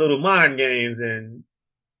playing little mind games and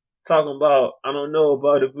talking about, I don't know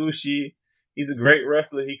about Ibushi. He's a great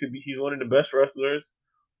wrestler. He's one of the best wrestlers,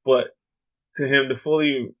 but to him to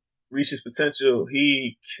fully reach his potential,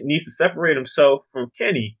 he needs to separate himself from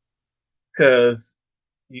Kenny, because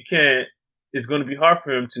it's going to be hard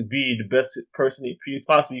for him to be the best person he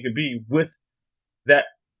possibly could be with that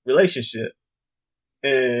relationship.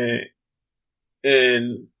 And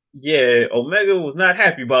yeah, Omega was not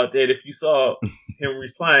happy about that. If you saw him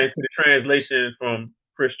replying to the translation from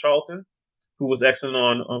Chris Charlton, who was excellent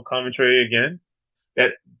on commentary again,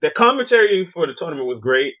 that the commentary for the tournament was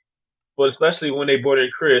great, but especially when they brought in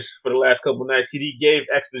Chris for the last couple of nights, he gave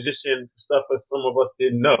exposition for stuff that some of us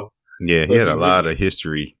didn't know. Yeah, so he had a lot of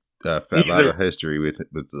history, with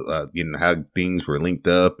how things were linked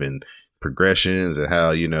up and progressions, and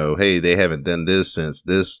how, hey, they haven't done this since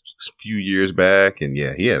this few years back. And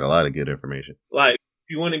yeah, he had a lot of good information. Like,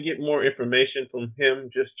 if you want to get more information from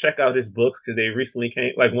him, just check out his books, because they recently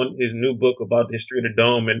came, like his new book about the history of the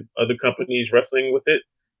Dome and other companies wrestling with it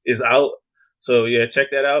is out. So yeah,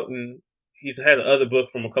 check that out. And he's had another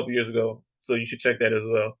book from a couple years ago, so you should check that as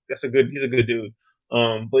well. He's a good dude.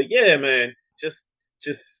 But yeah, man, just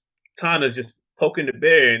Tana just poking the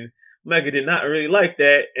bear, and Omega did not really like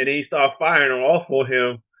that, and then he started firing off for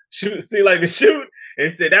him. Shoot, and he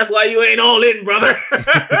said, "That's why you ain't all in, brother." He's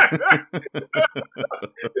like,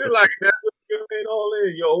 "That's why you ain't all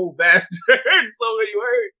in, you old bastard." So many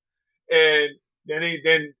words, and then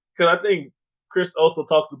because I think Chris also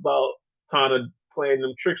talked about Tana playing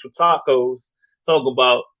them tricks with Tacos. Talk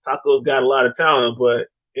about Tacos got a lot of talent, but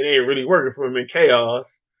it ain't really working for him in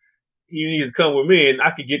Chaos. He needs to come with me, and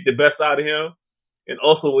I could get the best out of him. And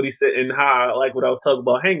also what he said, and how, like what I was talking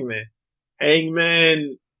about, Hangman.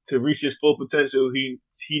 Hangman, to reach his full potential, he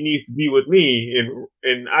needs to be with me,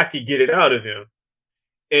 and I could get it out of him.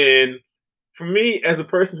 And for me, as a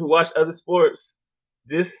person who watched other sports,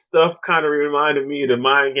 this stuff kind of reminded me of the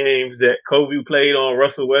mind games that Kobe played on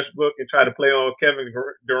Russell Westbrook and tried to play on Kevin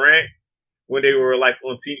Durant when they were like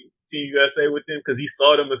on Team USA with them, because he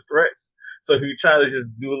saw them as threats. So he tried to just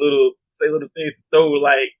say little things to throw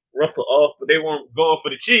like Russell off, but they weren't going for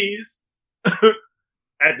the cheese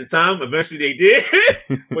at the time. Eventually they did,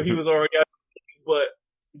 but he was already out. But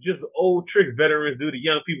just old tricks veterans do to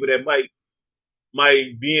young people that might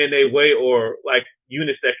be in their way, or like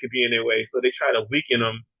units that could be in their way. So they try to weaken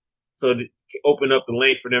them, so to open up the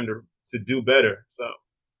lane for them to do better. So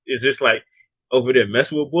it's just like over there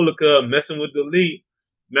messing with Bullock, messing with the Elite,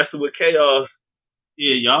 messing with Chaos.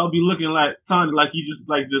 Yeah, y'all be looking like Tony, like you just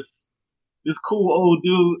like this cool old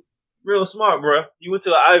dude, real smart, bro. You went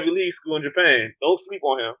to an Ivy League school in Japan. Don't sleep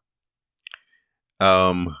on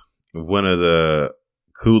him. One of the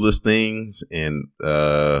coolest things and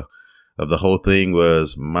of the whole thing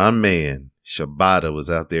was my man Shibata was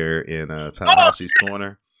out there in Tanahashi's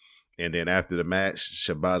corner, and then after the match,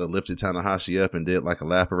 Shibata lifted Tanahashi up and did like a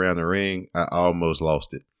lap around the ring. I almost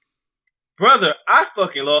lost it. Brother, I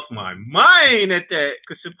fucking lost my mind at that,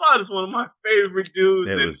 because Shibata's one of my favorite dudes.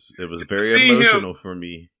 It was very emotional for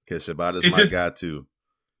me, because Shibata's my guy too.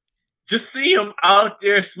 Just see him out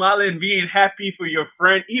there smiling, being happy for your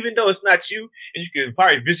friend, even though it's not you, and you can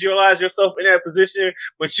probably visualize yourself in that position,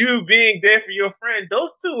 but you being there for your friend.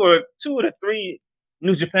 Those two are two of the three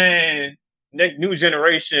New Japan, new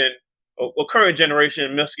generation, or current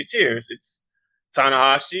generation Musketeers. It's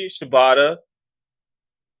Tanahashi, Shibata,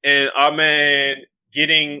 and our man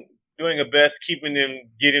doing a best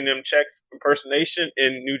getting them checks impersonation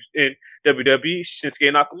in WWE,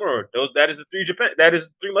 Shinsuke Nakamura. That is the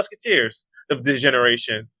three musketeers of this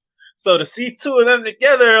generation. So to see two of them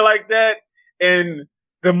together like that, and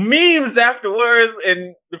the memes afterwards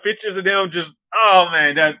and the pictures of them just, oh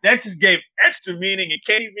man, that just gave extra meaning. And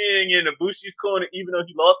Kenny being in Ibushi's corner, even though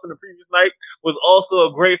he lost in the previous night, was also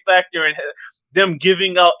a great factor in them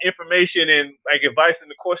giving out information and like advice in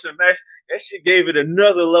the course of the match. That shit gave it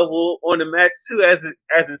another level on the match too, as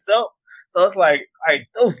itself. So it's like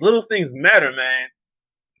those little things matter, man.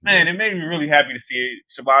 Man, it made me really happy to see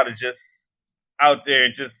Shibata just out there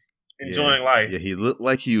and just enjoying life. Yeah, he looked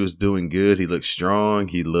like he was doing good. He looked strong.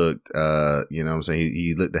 He looked, you know what I'm saying?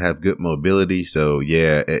 He looked to have good mobility. So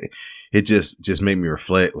yeah, it just made me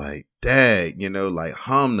reflect like, dang, you know, like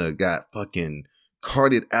Hamna got fucking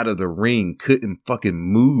carted out of the ring, couldn't fucking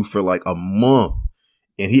move for like a month,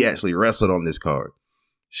 and he actually wrestled on this card.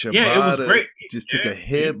 Shibata it was great. Just took a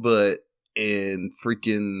headbutt and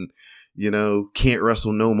freaking, you know, can't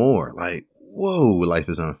wrestle no more. Like, whoa, life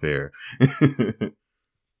is unfair.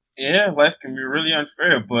 Yeah, life can be really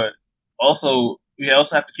unfair, but also we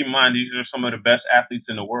also have to keep in mind these are some of the best athletes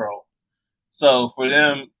in the world. So for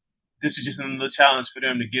them, this is just another challenge for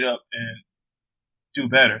them to get up and do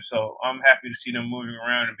better. So I'm happy to see them moving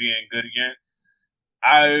around and being good again.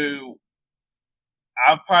 I'm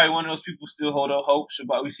probably one of those people still hold out hope.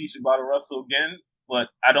 We see Shibata wrestle again, but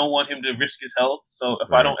I don't want him to risk his health. So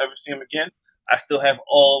if I don't ever see him again, I still have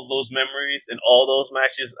all those memories and all those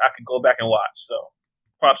matches I could go back and watch. So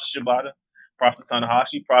props to Shibata, props to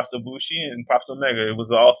Tanahashi, props to Ibushi, and props to Omega. It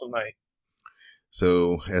was an awesome night.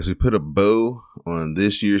 So as we put a bow on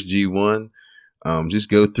this year's G1, just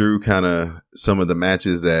go through kind of some of the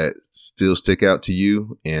matches that still stick out to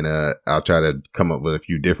you, and I'll try to come up with a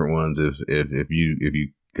few different ones if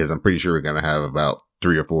you because I'm pretty sure we're gonna have about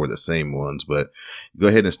 3 or 4 of the same ones. But go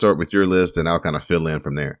ahead and start with your list, and I'll kind of fill in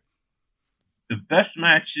from there. The best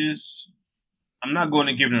matches, I'm not going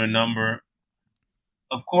to give them a number.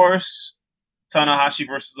 Of course, Tanahashi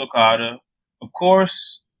versus Okada. Of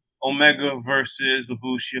course, Omega versus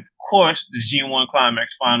Ibushi. Of course, the G1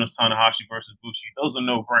 Climax Finals, Tanahashi versus Ibushi. Those are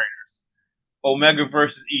no-brainers. Omega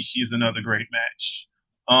versus Ishii is another great match.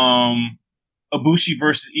 Ibushi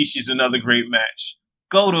versus Ishii is another great match.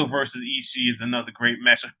 Goto versus Ishii is another great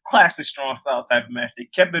match. A classic strong style type of match. They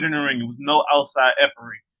kept it in the ring. It was no outside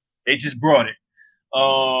effortry. They just brought it.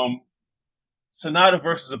 Sonata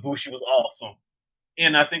versus Ibushi was awesome.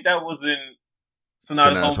 And I think that was in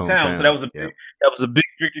Sonata's hometown. So that was a big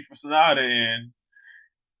victory for Sonata. And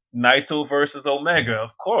Naito versus Omega,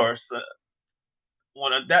 of course.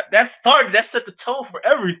 That set the tone for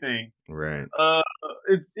everything. Right.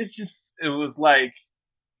 It was like,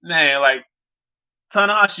 man, like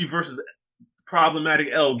Tanahashi versus problematic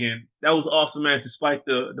Elgin. That was an awesome match despite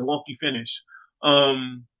the wonky finish.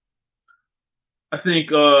 I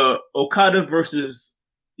think Okada versus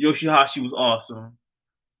Yoshihashi was awesome.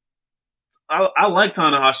 I like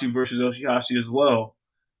Tanahashi versus Yoshihashi as well.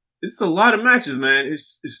 It's a lot of matches, man.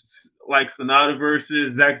 It's like Sonata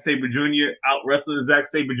versus Zack Sabre Jr. out wrestling Zack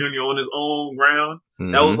Sabre Jr. on his own ground.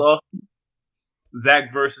 Mm-hmm. That was awesome.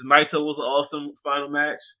 Zack versus Naito was an awesome final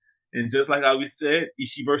match. And just like how we said,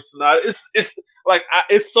 Ishii versus Sonata.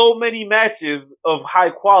 It's so many matches of high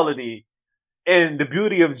quality. And the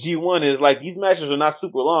beauty of G1 is like these matches are not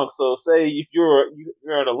super long. So say if you're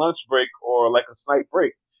at a lunch break or like a snipe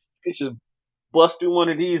break, you can just bust through one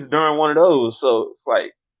of these during one of those. So it's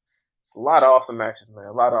like it's a lot of awesome matches, man.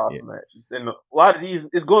 A lot of awesome matches, and a lot of these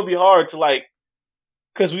it's going to be hard to like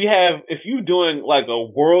because we have if you're doing like a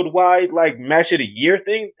worldwide like match of the year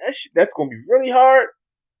thing, that's going to be really hard.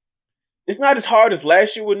 It's not as hard as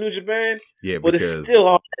last year with New Japan, but it's still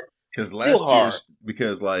hard. Because last year,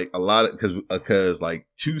 because like a lot of because like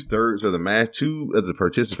 2/3 of the match, 2 of the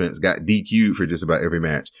participants got DQ'd for just about every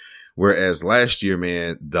match, whereas last year,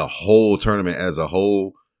 man, the whole tournament as a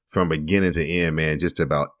whole, from beginning to end, man, just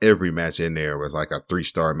about every match in there was like a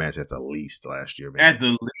 3-star match at the least last year, man. At the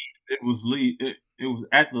least, it was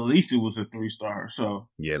at the least it was a 3-star. So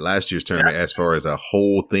yeah, last year's tournament, as far as a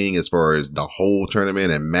whole thing, as far as the whole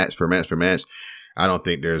tournament and match for match for match, I don't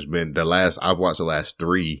think there's been I've watched the last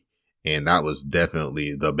 3. And that was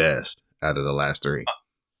definitely the best out of the last 3.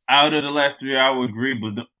 Out of the last 3, I would agree,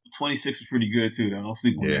 but the 26 is pretty good too. Though. Don't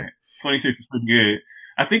sleep on that. 26 is pretty good.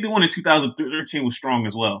 I think the one in 2013 was strong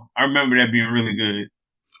as well. I remember that being really good.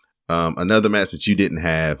 Another match that you didn't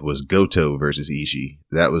have was Goto versus Ishii.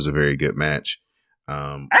 That was a very good match.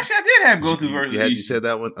 Actually, I did have Goto versus Ishii. You said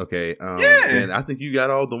that one? Okay. Yeah. And I think you got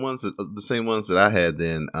all the same ones that I had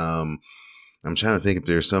then. I'm trying to think if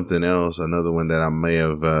there's something else, another one that I may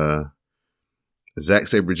have, Zack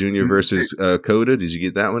Sabre Jr. versus Coda. Did you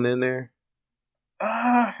get that one in there?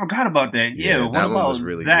 I forgot about that. Yeah, that one was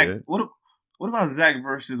really good. What about Zack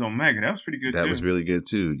versus Omega? That was pretty good too. That was really good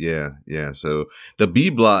too. Yeah. So the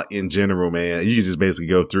B block in general, man, you can just basically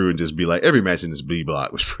go through and just be like, every match in this B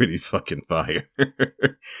block was pretty fucking fire.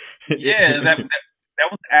 Yeah, that was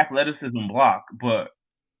the athleticism block, but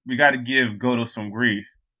we got to give Goto some grief.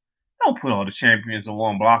 Don't put all the champions in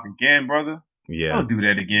one block again, brother. Yeah. Don't do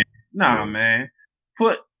that again. Nah, man.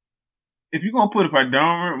 If you're gonna put a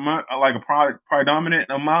predominant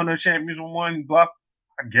amount of champions in one block,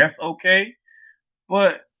 I guess okay.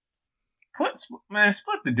 But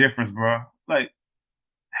split the difference, bro. Like,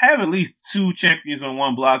 have at least 2 champions on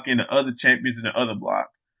one block and the other champions in the other block.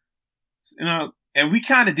 You know, and we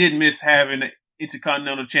kind of did miss having an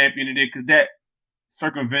Intercontinental Champion in there because that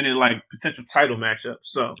circumvented like potential title matchups.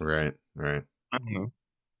 So right. I don't know.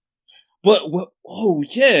 But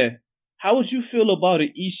how would you feel about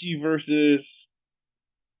an Ishii versus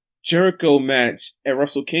Jericho match at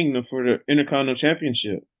Wrestle Kingdom for the Intercontinental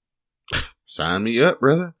Championship? Sign me up,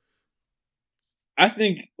 brother. I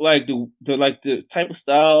think like the type of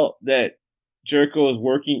style that Jericho is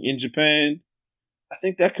working in Japan, I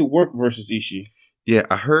think that could work versus Ishii. Yeah,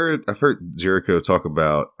 I've heard Jericho talk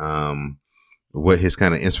about what his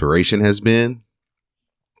kind of inspiration has been.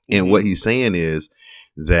 And what he's saying is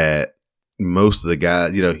that most of the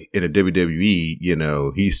guys, you know, in a WWE, you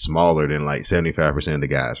know, he's smaller than like 75% of the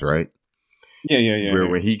guys, right? Yeah. Where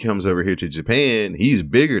when he comes over here to Japan, he's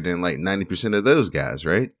bigger than like 90% of those guys,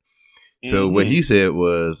 right? So what he said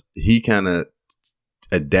was he kind of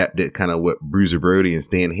adapted kind of what Bruiser Brody and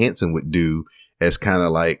Stan Hansen would do as kind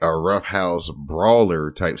of like a roughhouse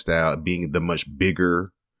brawler type style, being the much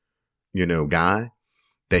bigger, you know, guy.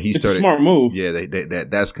 That he started. It's a smart move. Yeah,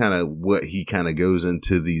 that's kind of what he kind of goes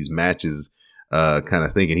into these matches, kind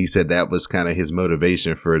of thinking. He said that was kind of his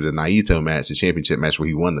motivation for the Naito match, the championship match where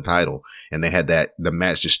he won the title, and they had that. The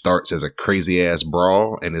match just starts as a crazy ass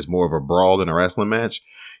brawl, and is more of a brawl than a wrestling match.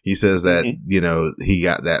 He says that you know he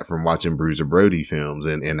got that from watching Bruiser Brody films,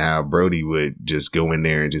 and how Brody would just go in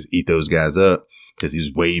there and just eat those guys up because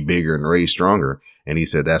he's way bigger and way stronger. And he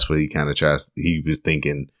said that's what he kind of tries. He was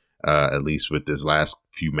thinking. At least with this last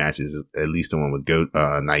few matches, at least the one with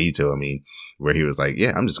Naito, I mean, where he was like,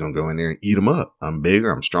 yeah, I'm just going to go in there and eat him up. I'm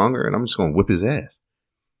bigger, I'm stronger, and I'm just going to whip his ass.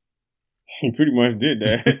 He pretty much did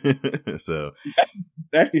that. So that's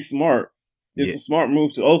actually smart. It's a smart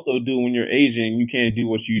move to also do when you're aging. You can't do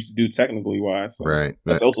what you used to do technically wise. So right.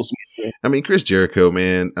 That's also smart. I mean, Chris Jericho,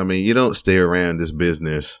 man, I mean, you don't stay around this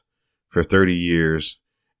business for 30 years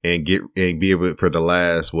and be able for the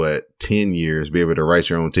last 10 years be able to write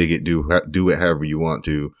your own ticket, do it however you want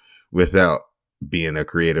to, without being a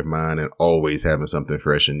creative mind and always having something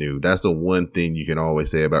fresh and new. That's the one thing you can always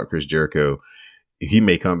say about Chris Jericho. He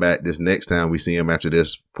may come back this next time we see him after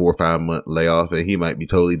this 4 or 5 month layoff, and he might be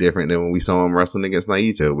totally different than when we saw him wrestling against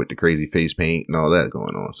Naito with the crazy face paint and all that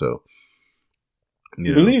going on. So,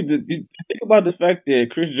 you know. Think about the fact that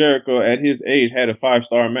Chris Jericho at his age had a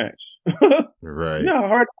 5-star match. Right. You know how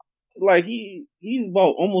hard, like he's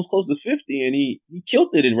about almost close to 50 and he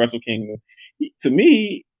killed it in Wrestle Kingdom. To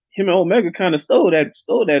me, him and Omega kind of stole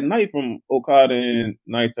that night from Okada and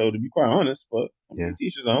Naito, to be quite honest, but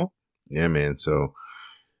teach his own. Yeah, man. So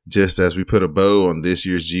just as we put a bow on this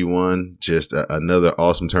year's G1, just another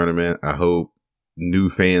awesome tournament. I hope new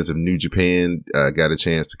fans of New Japan got a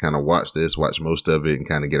chance to kind of watch most of it and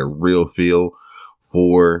kind of get a real feel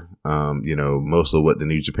for, you know, most of what the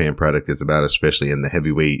New Japan product is about, especially in the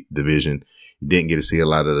heavyweight division. You didn't get to see a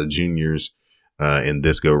lot of the juniors in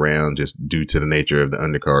this go round just due to the nature of the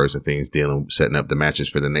undercards and things setting up the matches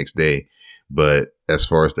for the next day. But as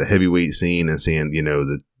far as the heavyweight scene and seeing, you know,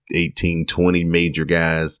 the 18, 20 major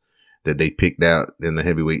guys that they picked out in the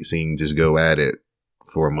heavyweight scene just go at it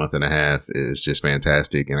for a month and a half is just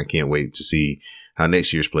fantastic. And I can't wait to see how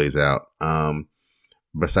next year's plays out.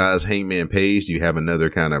 Besides Hangman Page, do you have another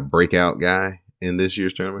kind of breakout guy in this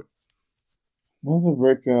year's tournament? Another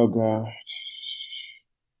breakout guy.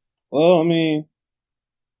 Well, I mean,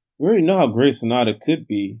 we already know how great Sonata could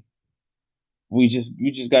be. We just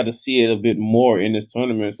got to see it a bit more in this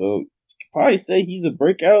tournament. So you could probably say he's a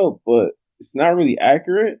breakout, but it's not really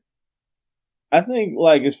accurate. I think,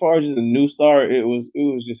 like, as far as just a new star, it was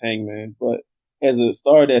just Hangman. But as a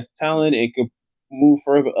star that's talented and could move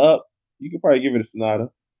further up, you could probably give it a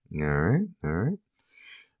Sonata. All right.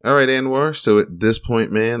 All right, Anwar. So at this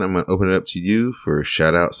point, man, I'm going to open it up to you for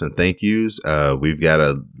shout outs and thank yous. We've got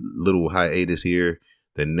a little hiatus here.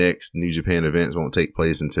 The next New Japan events won't take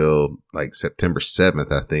place until like September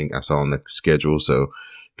 7th, I think I saw on the schedule. So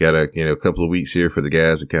got a couple of weeks here for the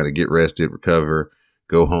guys to kind of get rested, recover,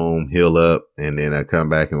 go home, heal up, and then come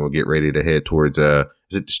back and we'll get ready to head towards, is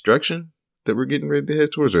it Destruction that we're getting ready to head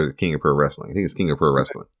towards, or the King of Pro Wrestling? I think it's King of Pro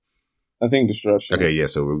Wrestling. I think Destruction. Okay, yeah,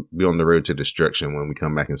 so we'll be on the road to Destruction when we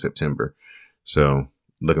come back in September. So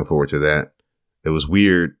looking forward to that. It was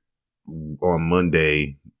weird on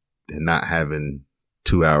Monday not having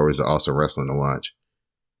 2 hours of awesome wrestling to watch.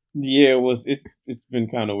 Yeah, it was. It's been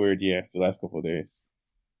kind of weird, the last couple of days.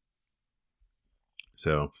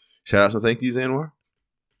 So shout outs and thank yous, Anwar.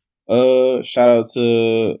 Shout out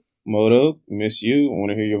to Moto. Miss you. I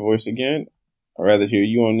want to hear your voice again. I'd rather hear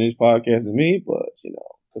you on this podcast than me, but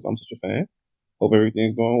because I'm such a fan. Hope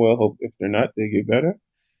everything's going well. Hope if they're not, they get better.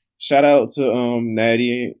 Shout out to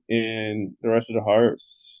Natty and the rest of the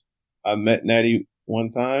Hearts. I met Natty one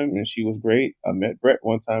time and she was great. I met Brett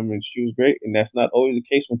one time and she was great. And that's not always the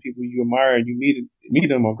case when people you admire and you meet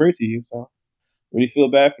them are great to you. So really feel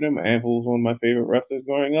bad for them. Anvil was one of my favorite wrestlers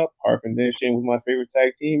growing up. Harp and Dan Shane was my favorite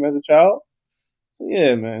tag team as a child. So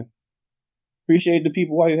yeah, man. Appreciate the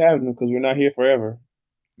people while you have them because we're not here forever.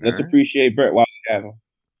 Let's appreciate Brett while we have him.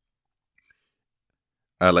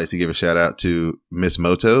 I'd like to give a shout out to Miss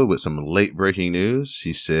Moto with some late breaking news.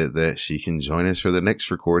 She said that she can join us for the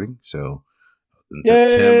next recording. So in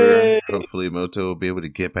September, hopefully Moto will be able to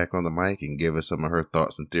get back on the mic and give us some of her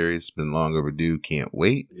thoughts and theories. It's been long overdue. Can't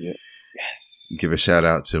wait. Yeah. Yes. Give a shout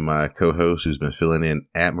out to my co-host who's been filling in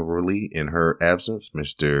admirably in her absence,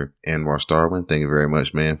 Mr. Anwar Starwin. Thank you very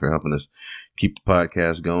much, man, for helping us keep the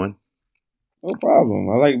podcast going. No problem.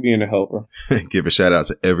 I like being a helper. Give a shout out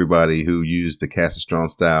to everybody who used the Cast of Strong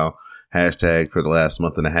Style hashtag for the last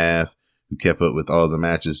month and a half, who kept up with all the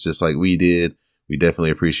matches just like we did. We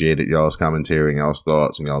definitely appreciated y'all's commentary and y'all's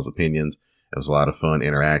thoughts and y'all's opinions. It was a lot of fun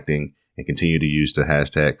interacting, and continue to use the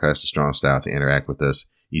hashtag Cast of Strong Style to interact with us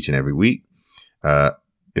each and every week.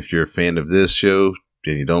 If you're a fan of this show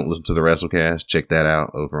and you don't listen to the WrestleCast, check that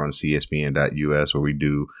out over on CSPN.us, where we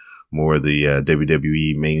do more of the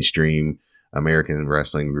WWE mainstream American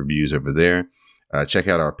wrestling reviews over there. Check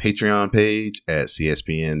out our Patreon page at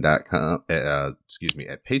CSPN.com, at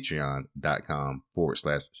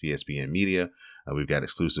patreon.com/CSPN Media. We've got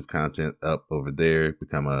exclusive content up over there.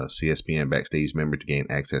 Become a CSPN Backstage member to gain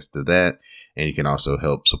access to that. And you can also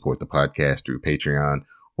help support the podcast through Patreon,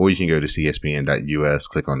 or you can go to CSPN.us,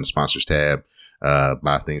 click on the sponsors tab,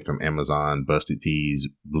 buy things from Amazon, Busted Tees,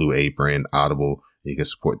 Blue Apron, Audible. You can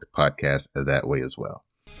support the podcast that way as well.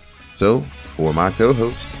 So, for my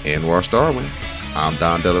co-host, Anwar Starwin, I'm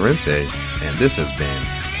Don Delarente, and this has been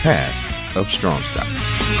Cast of Strong Style.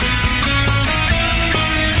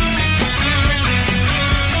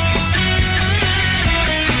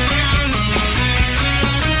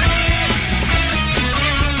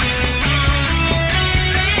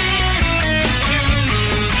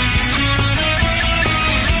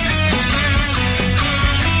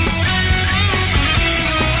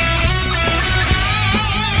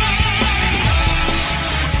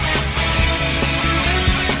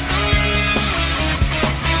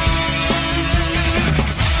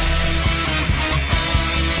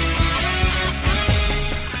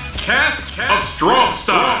 Cast of Strong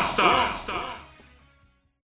Style.